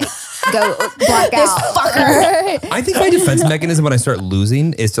gonna like go black This out. fucker. I think my defense mechanism when I start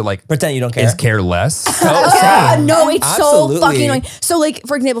losing is to like Pretend you don't care. is care less. No, it's Absolutely. so fucking annoying. So like,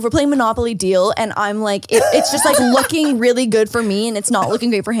 for example, if we're playing Monopoly Deal and I'm like, it's just like looking really good for me and it's not looking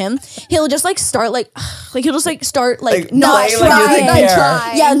great for him, he'll just like start like he'll just like start like Like, not play like he doesn't trying.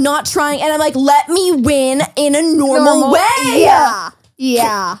 care. Yeah, not trying. And I'm like, let me win in a normal way. Yeah.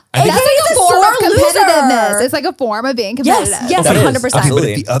 Yeah. I think That's like a he's a form of sore loser. competitiveness. It's like a form of being competitive. Yes, That is. 100%. Okay, but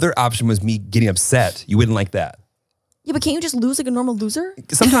Absolutely. if the other option was me getting upset, you wouldn't like that. Yeah, but can't you just lose like a normal loser?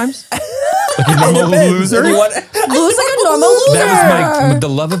 Sometimes. Like a normal loser. You want- Lose like a normal loser. That was the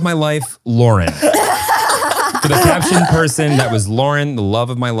love of my life, Lauren. For the caption person, that was Lauren, the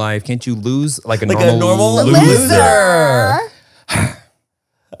love of my life. Can't you lose like a Like normal, a normal loser?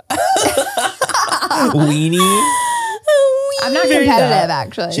 Weenie. I'm not competitive,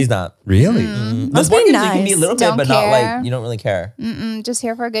 actually. She's not. Really? Those Must board be games, you can be a nice. little bit, Don't but not care. like you don't really care. I'm just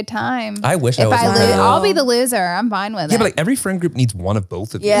here for a good time. I wish I if was I lose, competitive. I'll be the loser. I'm fine with Yeah, it. but like every friend group needs one of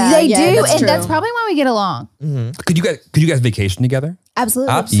both of you. Yeah, they yeah, do, that's and true. that's probably why we get along. Could you guys vacation together?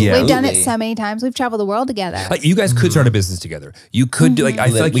 Absolutely. Absolutely. We've done it so many times. We've traveled the world together. Like you guys could start a business together. You could do like I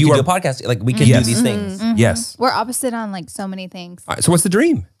feel like we you can are do a podcast. Like we can Yes. do these things. Yes. We're opposite on like so many things. All right, so what's the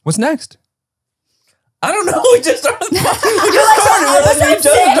dream? What's next? I don't know. We just started. We just started. We just started.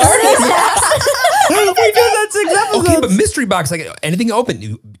 We just had 6 episodes. Okay, but mystery box, like anything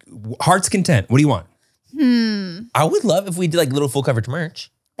open, heart's content. What do you want? I would love if we did like little full coverage merch.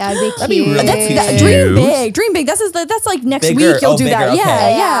 That'd be cute. be really cute. Dream big, dream big. That's like next Bigger. week. You'll Oh, do that. bigger, Yeah,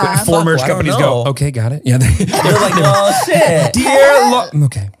 okay. yeah. Before fuck, merch well, I don't companies know. go, okay, got it. Yeah. They're like, oh shit. Dear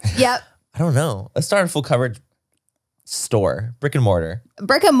okay. Yep. I don't know. Let's start a full coverage store, brick and mortar,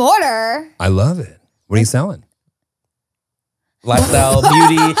 Brick and mortar. I love it. What are you selling? lifestyle,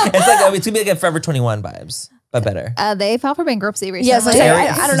 beauty. It's gonna be like a Forever 21 vibes, but better. They filed for bankruptcy recently. Yes,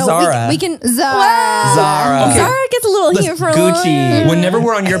 I don't know. Zara. We can. Zara. Zara. Okay. Zara gets a little here for a Gucci. while. Whenever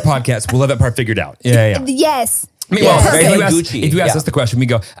we're on your podcast, we'll have that part figured out. Yeah. Yes. I mean, Yeah, well, very if you like ask, Gucci. if you ask Yeah. us the question, we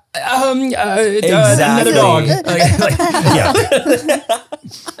go, another Exactly. dog. Yeah.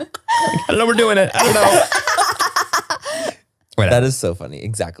 I don't know we're doing it. I don't know. Wait, That is so funny.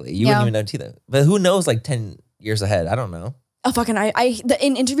 Exactly. You Yeah. wouldn't even know either. But who knows like 10 years ahead? I don't know. Oh, fucking,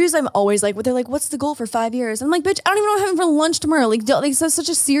 in interviews, I'm always like, they're like, what's the goal for 5 years? I'm like, bitch, I don't even know what I'm having for lunch tomorrow. Like, that's such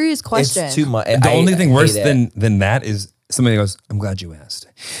a serious question. It's too much. the only thing worse than that is somebody goes, I'm glad you asked.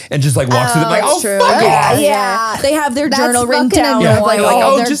 And just like walks through the like, That's oh, true. fuck Yeah, off. yeah. They have their That's journal written fucking down. Yeah, Of like, like,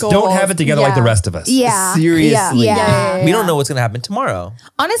 all oh, their just goals. don't have it together like the rest of us. Yeah. Seriously. Yeah. We don't know what's going to happen tomorrow.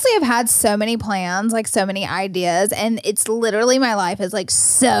 Honestly, I've had so many plans, like so many ideas, and it's literally my life is like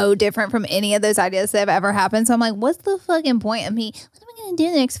so different from any of those ideas that have ever happened. So I'm like, what's the fucking point of me? What am I gonna do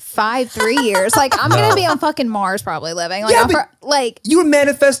in the next 3 years? Like I'm gonna be on fucking Mars probably living. Like, Yeah, I'm but like you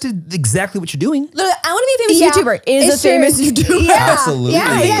manifested exactly what you're doing. Literally, I want to be a famous YouTuber. Is It's a famous true. YouTuber. Yeah. Absolutely. Yeah,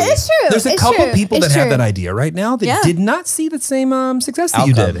 it's true. There's a It's couple true. people It's that have true. that idea right now that Yeah. did not see the same success that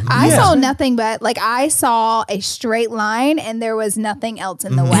you Outcome. did. I Yeah. saw nothing but like I saw a straight line and there was nothing else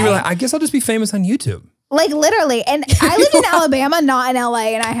in the You were way. like, I guess I'll just be famous on YouTube. Like literally. And I lived in Alabama, not in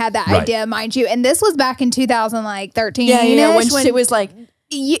LA, and I had that Right. idea, mind you. And this was back in 2013. Yeah, you know, when shit was like,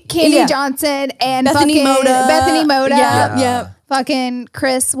 Candy Yeah. Johnson and Bethany fucking Moda. Bethany Moda. Yeah, yeah. Fucking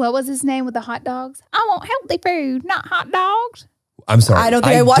Chris, what was his name with the hot dogs? I want healthy food, not hot dogs. I'm sorry. I don't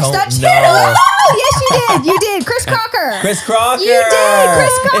think I watched don't that know. channel. Oh, yes, you did. You did. Chris Crocker. Chris Crocker. You did.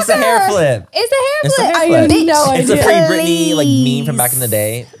 Chris Crocker. It's a hair flip. It's a hair It's a flip. hair I flip. had no It's a idea. Free Britney like meme from back in the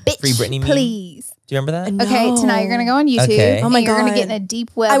day. Bitch, Free Britney meme. please. Do you remember that? No. Okay, tonight you're gonna go on YouTube. Okay. And Oh my you're gonna God. get in a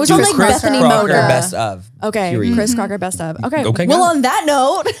deep well. I was Do on, a like, Chris Bethany Crocker Moda. best of. Okay, period. Chris Crocker best of. Okay. Okay, Well, got it. on that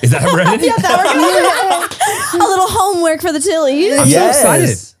note, Is that Brandon? yeah, that we're gonna a little homework for the Tillies. I'm Yes. so excited.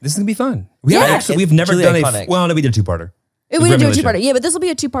 This is gonna be fun. We haven't Yeah. actually, It's we've never truly done iconic. well, no, we did a two-parter. We did do a Revelation. two-parter. Yeah, but this will be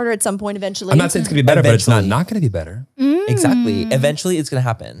a two-parter at some point eventually. I'm not saying it's gonna be better, but it's Eventually. not gonna be better. Exactly. Eventually, it's gonna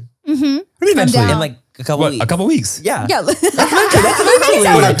happen What do you mean eventually? down. in like a couple What, weeks. a couple weeks? Yeah. Yeah. Eventually.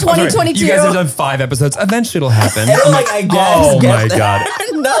 Sound like I'm sorry. 2022. You guys have done 5 episodes. Eventually it'll happen. And I'm like, I guess. oh get my that. God.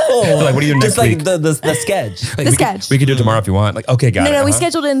 No. Like, what are you doing Just next like week? the sketch. Like, The we could- sketch. We could do it tomorrow if you want. Like, okay, got it. No, we uh-huh.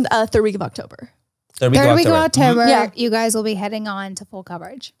 scheduled in third week of October. Third Third week of October. October, Yeah. you guys will be heading on to full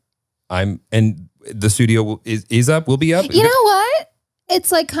coverage. And the studio is up. We'll be up. You know what? It's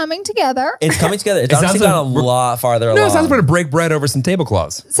like coming together. It's coming together. It's It honestly sounds gone like a lot farther No, along. it sounds like we're gonna break bread over some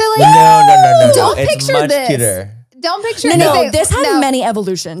tablecloths. So like, No. Don't It's picture much this. cuter. Don't picture No, anything. this had No. many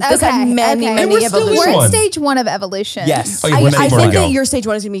evolutions. This had Okay, many, okay. many And we're still in evolutions. We're one. in stage 1 of evolution. Yes. Oh, yeah, I, many I more think to go. that your stage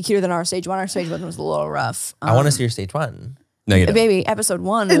 1 is gonna be cuter than our stage 1. Our stage 1 was a little rough. I want to see your stage 1. No, you don't. Baby, episode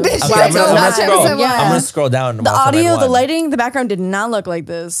 1. was Okay, wild I'm till gonna nine. scroll. episode one. I'm gonna scroll down. The audio, the lighting, the background did not look like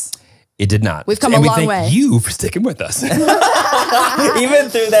this. It did not. We've come and a we long thank way. you for sticking with us. Even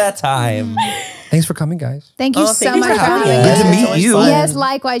through that time. Thanks for coming, guys. Thank you Oh, so thank you much for for having coming. us. Good to It's meet always you. fun. Yes,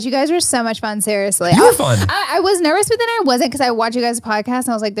 likewise. You guys were so much fun. Seriously, You were fun. I was nervous, but then I wasn't because I watched you guys' podcast and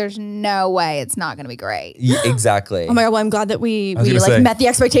I was like, "There's no way it's not going to be great." Yeah, exactly. Oh my god! Well, I'm glad that we was gonna like say. met the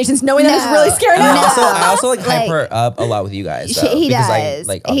expectations, knowing that it was No. really scary. And No. I also like hype Like- her up a lot with you guys. though, He because does. I, He's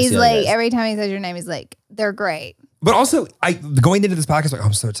obviously know you like guys. every time he says your name, he's like, "They're great." But also, going into this podcast, like,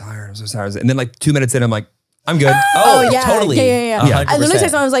 I'm so tired. I'm so tired. And then, like, 2 minutes in, I'm like, I'm good. Oh, yeah, totally. yeah. Yeah. I literally 100%.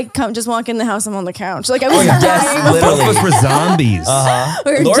 texted him. I was like, "Come, just walk in the house. I'm on the couch." Like I was yes, dying. Both literally. of us were zombies.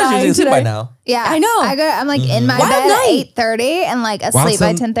 We were Laura's dying usually asleep by today. now. Yeah, I know. I'm like in my Wild bed night. at 8:30 and like asleep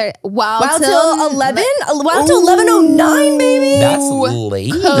by till- 10:30. Wild till 11. Wild till 11:09, baby. That's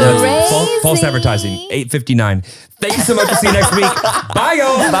late. False advertising. 8:59. Thank you so much. We'll see you next week. Bye,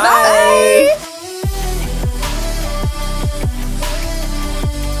 y'all. Bye.